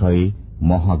বিষয়ে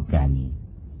মহাজ্ঞানী।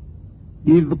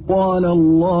 إذ قال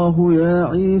الله يا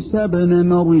عيسى ابن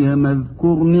مريم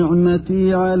اذكر نعمتي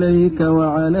عليك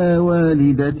وعلى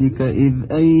والدتك إذ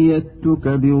أيدتك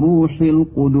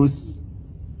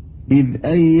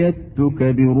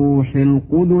بروح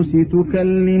القدس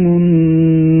تكلم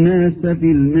الناس في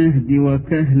المهد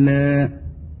وكهلا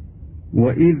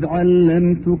وإذ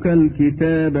علمتك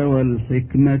الكتاب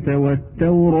والحكمة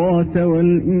والتوراة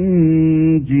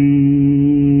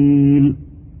والإنجيل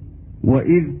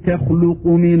وإذ تخلق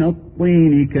من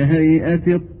الطين كهيئة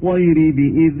الطير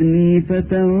بإذني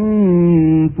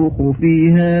فتنفخ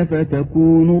فيها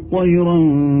فتكون طيرا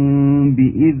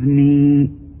بإذني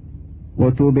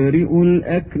وتبرئ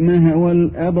الأكمه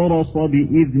والأبرص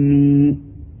بإذني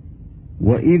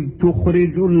وإذ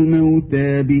تخرج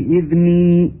الموتى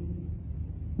بإذني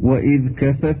وإذ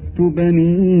كففت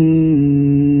بني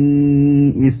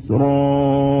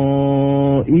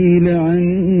إسرائيل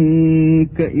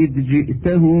عنك إذ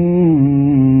جئتهم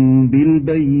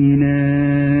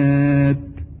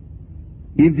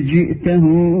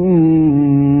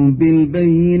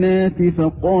بالبينات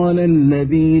فقال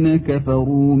الذين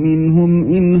كفروا منهم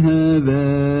إن هذا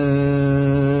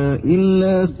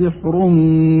إلا سحر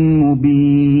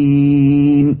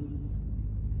مبين।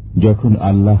 যখন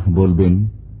আল্লাহ বলবেন,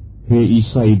 হে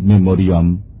ঈসা ইবনে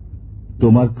মরিয়ম,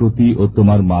 তোমার প্রতি ও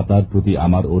তোমার মাতার প্রতি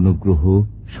আমার অনুগ্রহ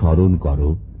স্মরণ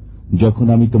করো, যখন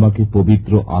আমি তোমাকে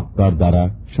পবিত্র আত্মার দ্বারা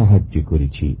সাহায্য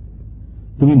করেছি।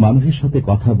 তুমি মানুষের সাথে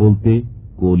কথা বলতে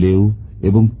কোলেও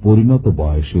এবং পরিণত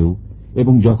বয়সেও,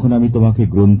 এবং যখন আমি তোমাকে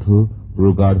গ্রন্থ,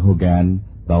 প্রগাঢ় জ্ঞান,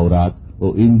 তাওরাত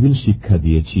ও ইনজিল শিক্ষা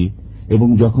দিয়েছি,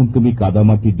 এবং যখন তুমি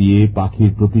কাদামাটি দিয়ে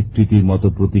পাখির প্রতিকৃতির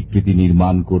মতো প্রতিকৃতি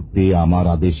নির্মাণ করতে আমার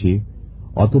আদেশে,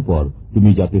 অতঃপর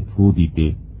তুমি যাতে ফু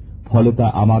দিতে, ফলে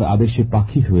তা আমার আদেশে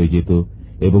পাখি হয়ে যেত,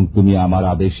 এবং তুমি আমার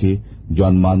আদেশে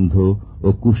জন্মান্ধ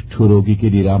ও কুষ্ঠ রোগীকে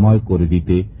নিরাময় করে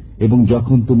দিতে, এবং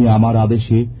যখন তুমি আমার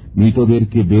আদেশে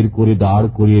মৃতদেরকে বের করে দাঁড়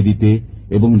করিয়ে দিতে,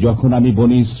 এবং যখন আমি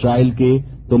বনী ইসরায়েলকে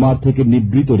তোমার থেকে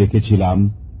নিবৃত রেখেছিলাম,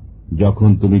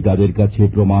 যখন তুমি তাদের কাছে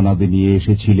প্রমাণাদি নিয়ে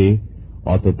এসেছিলে,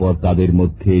 অতঃপর তাদের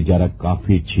মধ্যে যারা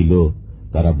কাফির ছিল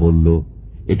তারা বলল,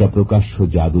 এটা প্রকাশ্য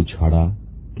জাদু ছাড়া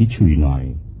কিছুই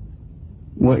নয়।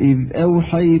 وَإِذْ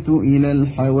أَوْحَيْتُ إِلَى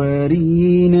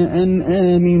الْحَوَارِيِّينَ أَنْ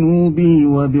آمِنُوا بِي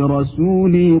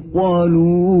وَبِرَسُولِي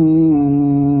قَالُوا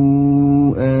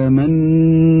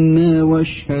آمَنَّا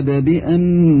وَاشْهَدْ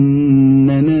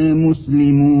بِأَنَّنَا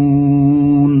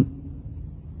مُسْلِمُونَ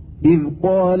إِذْ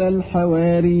قَالَ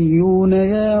الْحَوَارِيُّونَ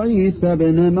يَا عِيسَى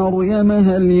ابْنَ مَرْيَمَ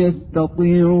هَلْ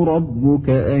يَسْتَطِيعُ رَبُّكَ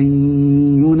أَن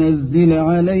يُنَزِّلَ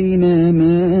عَلَيْنَا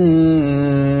مَائِدَةً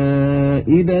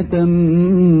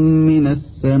مِّنَ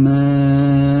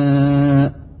السَّمَاءِ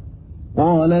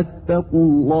قَالَ اتَّقُوا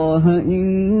اللَّهَ إِن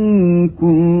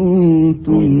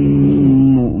كُنتُم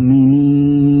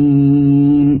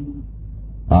مُّؤْمِنِينَ।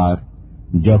 আর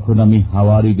যখন আমি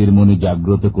হাওয়ারীদের মনে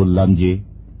জাগ্রত করলাম যে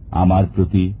আমার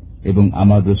প্রতি এবং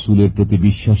আমার রাসূলের প্রতি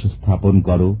বিশ্বাস স্থাপন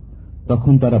করো,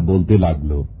 তখন তারা বলতে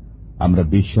লাগল, আমরা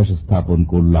বিশ্বাস স্থাপন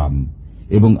করলাম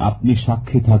এবং আপনি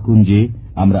সাক্ষী থাকুন যে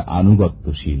আমরা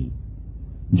আনুগত্যশীল।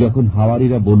 যখন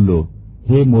হাওয়ারীরা বলল,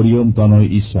 হে মরিয়ম তনয়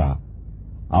ঈসা,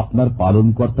 আপনার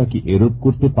পালনকর্তা কি এরূপ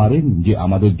করতে পারেন যে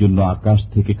আমাদের জন্য আকাশ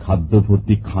থেকে খাদ্য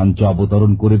ভর্তি খাঞ্চা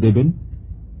অবতরণ করে দেবেন?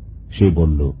 সে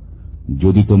বলল,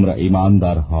 যদি তোমরা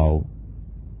ঈমানদার হও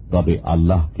তবে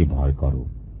আল্লাহকে ভয় করো।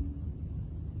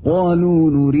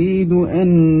 قالوا نريد أن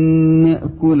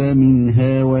نأكل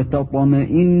منها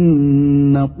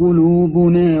وتطمئن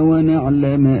قلوبنا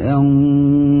ونعلم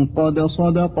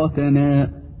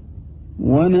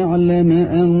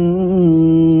أن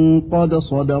قد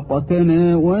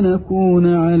صدقتنا ونكون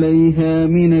عليها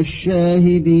من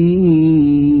الشاهدين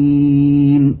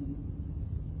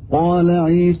قال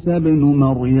عيسى ابن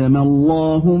مريم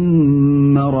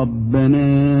اللهم ربنا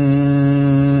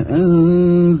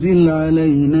أنزل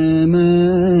علينا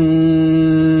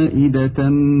مائدة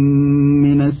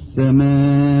من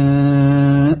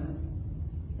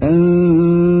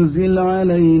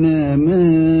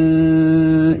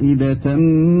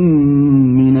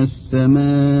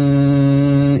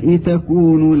السماء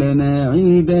تكون لنا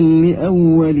عيدا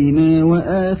لأولنا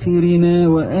وآخرنا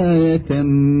وآية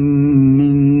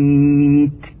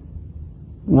منك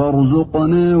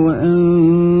وارزقنا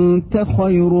وأنت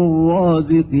خير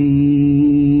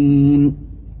الرازقين।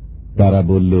 তারা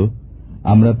বলল,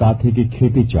 আমরা তা থেকে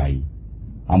খেতে চাই,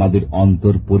 আমাদের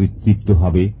অন্তর পরিতৃপ্ত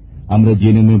হবে, আমরা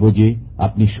জেনে নেব যে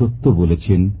আপনি সত্য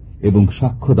বলেছেন এবং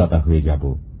সাক্ষ্যদাতা হয়ে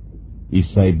যাব।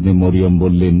 ঈসা ইবনে মরিয়ম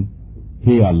বললেন,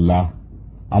 হে আল্লাহ,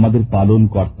 আমাদের পালন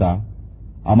কর্তা,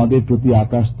 আমাদের প্রতি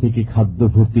আকাশ থেকে খাদ্য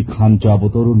ভর্তি খাঞ্চা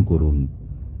অবতরণ করুন,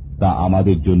 তা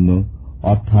আমাদের জন্য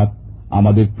অর্থাৎ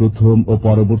আমাদের প্রথম ও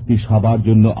পরবর্তী সবার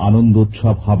জন্য আনন্দ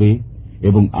উৎসব হবে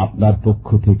এবং আপনার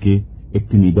পক্ষ থেকে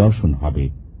একটি নিদর্শন হবে।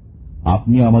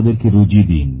 আপনি আমাদেরকে রুজি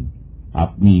দিন,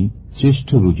 আপনি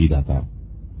শ্রেষ্ঠ রুজিদাতা।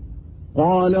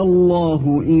 قال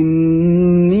الله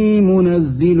إني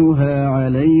منزلها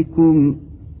عليكم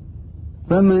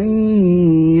فمن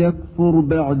يكفر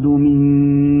بعد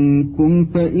منكم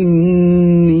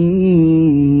فإني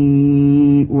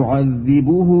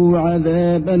أعذبه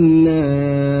عذابا لا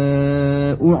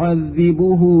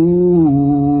أعذبه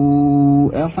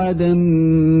أحدا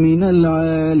من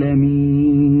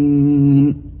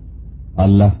العالمين।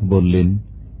 আল্লাহ বললেন,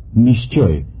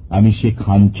 নিশ্চয় আমি সে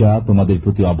খাঞ্চা তোমাদের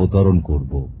প্রতি অবতরণ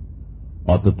করব।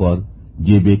 অতঃপর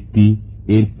যে ব্যক্তি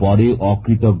এর পরে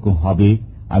অকৃতজ্ঞ হবে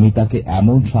আমি তাকে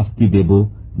এমন শাস্তি দেব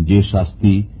যে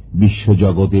শাস্তি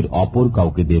বিশ্বজগতের অপর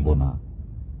কাউকে দেব না।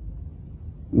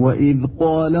 وَإِذْ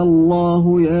قَالَ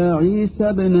اللَّهُ يَا عِيسَى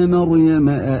ابْنَ مَرْيَمَ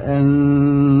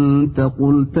أَأَنْتَ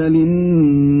قُلْتَ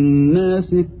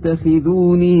لِلنَّاسِ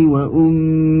اتَّخِذُونِي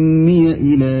وَأُمِّيَ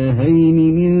إِلَٰهَيْنِ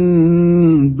مِن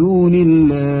دُونِ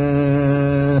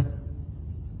اللَّهِ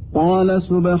قَالَ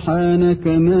سُبْحَانَكَ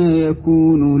مَا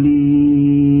يَكُونُ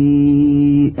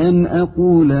لِي أَنْ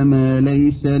أَقُولَ مَا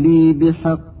لَيْسَ لِي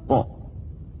بِحَقٍّ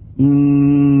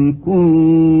إِن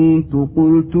كُنتُ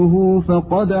قُلْتُهُ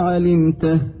فَقَدْ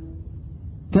عَلِمْتَهُ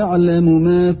تَعْلَمُ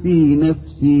مَا فِي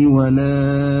نَفْسِي وَلَا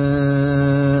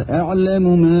أَعْلَمُ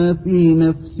مَا فِي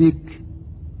نَفْسِكَ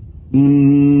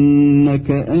إِنَّكَ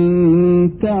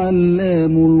أَنْتَ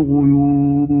عَلَّامُ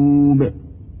الْغُيُوبِ।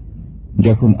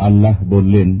 যখন আল্লাহ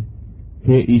বললেন,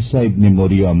 হে ঈসা ইবনে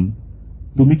মরিয়ম,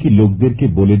 তুমি কি লোকদেরকে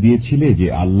বলে দিয়েছিলে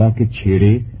যে আল্লাহকে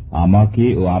ছেড়ে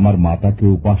আমাকে ও আমার মাতাকে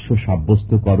উপাস্য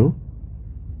সাব্যস্ত করো?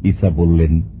 ঈসা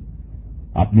বললেন,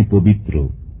 আপনি পবিত্র,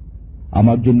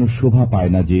 আমার জন্য শোভা পায়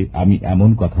না যে আমি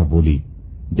এমন কথা বলি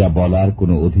যা বলার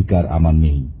কোনো অধিকার আমার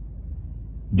নেই।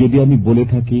 যদি আমি বলে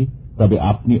থাকি তবে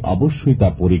আপনি অবশ্যই তা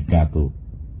পরিজ্ঞাত।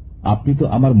 আপনি তো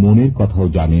আমার মনের কথাও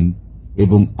জানেন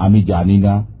এবং আমি জানি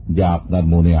না যা আপনার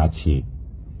মনে আছে।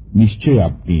 নিশ্চয়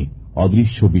আপনি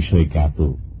অদৃশ্য বিষয়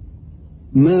জ্ঞাত।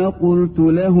 ما قلت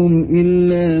لهم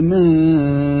إلا ما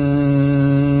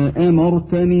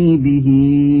أمرتني به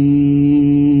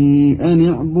أن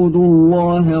اعبدوا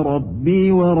الله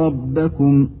ربي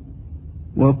وربكم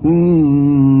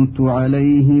وكنت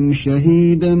عليهم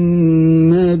شهيدا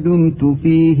ما دمت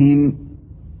فيهم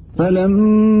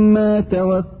فلما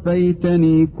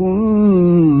توفيتني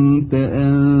كنت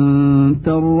أنت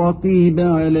الرقيب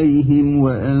عليهم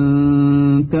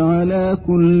وأنت على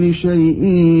كل شيء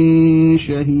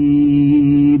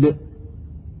شهيد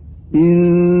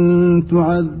إن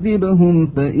تعذبهم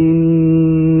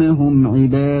فإنهم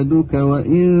عبادك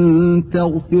وإن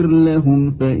تغفر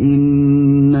لهم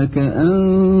فإنك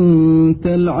أنت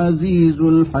العزيز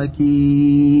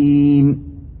الحكيم।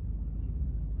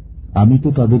 আমি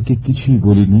তো তাদেরকে কিছুই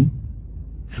বলিনি,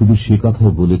 শুধু সে কথা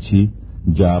বলেছি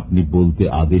যা আপনি বলতে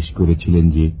আদেশ করেছিলেন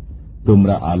যে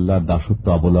তোমরা আল্লাহর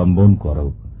দাসত্ব অবলম্বন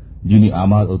করো যিনি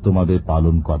আমার ও তোমাদের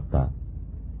পালনকর্তা।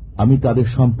 আমি তাদের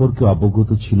সম্পর্কে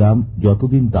অবগত ছিলাম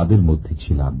যতদিন তাদের মধ্যে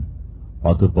ছিলাম।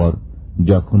 অতঃপর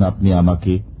যখন আপনি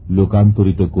আমাকে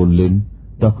লোকান্তরিত করলেন,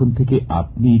 তখন থেকে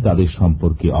আপনি তাদের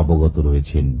সম্পর্কে অবগত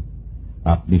রয়েছেন।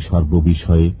 আপনি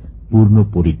সর্ববিষয়ে পূর্ণ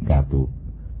পরিজ্ঞাত।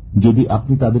 যদি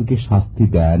আপনি তাদেরকে শাস্তি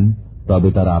দেন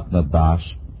তবে তারা আপনার দাস,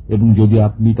 এবং যদি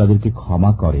আপনি তাদেরকে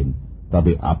ক্ষমা করেন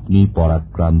তবে আপনি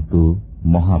পরাক্রান্ত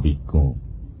মহাবিজ্ঞ।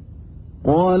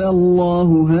 قال الله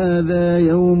هذا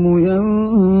يوم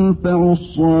ينفع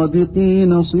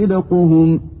الصادقين صدقهم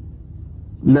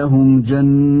لهم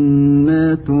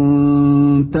جنات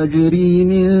تجري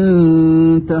من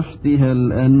تحتها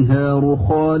الأنهار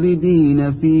خالدين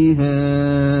فيها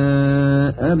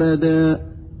أبدا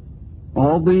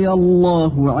رضي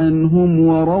الله عنهم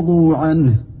ورضوا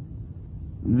عنه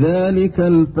ذلك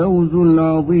الفوز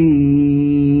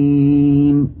العظيم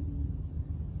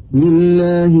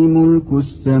لله ملك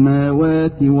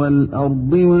السماوات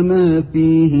والأرض وما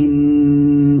فيهن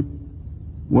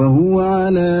وهو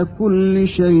على كل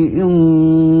شيء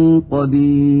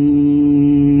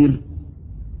قدير।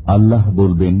 আল্লাহ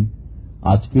বলবেন,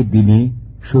 আজকের দিনে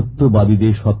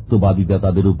সত্যবাদীদের সত্যবাদিতা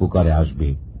তাদের উপকারে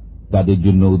আসবে। তাদের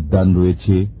জন্য উদ্যান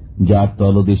রয়েছে যার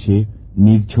তলদেশে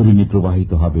নির্ঝরিণী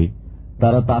প্রবাহিত হবে,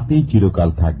 তারা তাতেই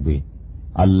চিরকাল থাকবে।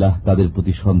 আল্লাহ তাদের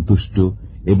প্রতি সন্তুষ্ট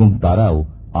এবং তারাও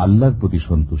আল্লাহর প্রতি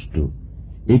সন্তুষ্ট।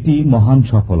 এটি মহান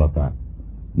সফলতা।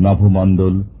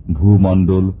 নভমণ্ডল,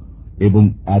 ভূমণ্ডল এবং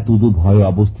এতদূ ভয়ে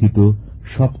অবস্থিত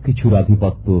সবকিছুর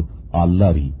আধিপত্য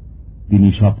আল্লাহরই।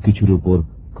 তিনি সবকিছুর উপর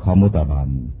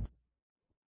ক্ষমতাবান।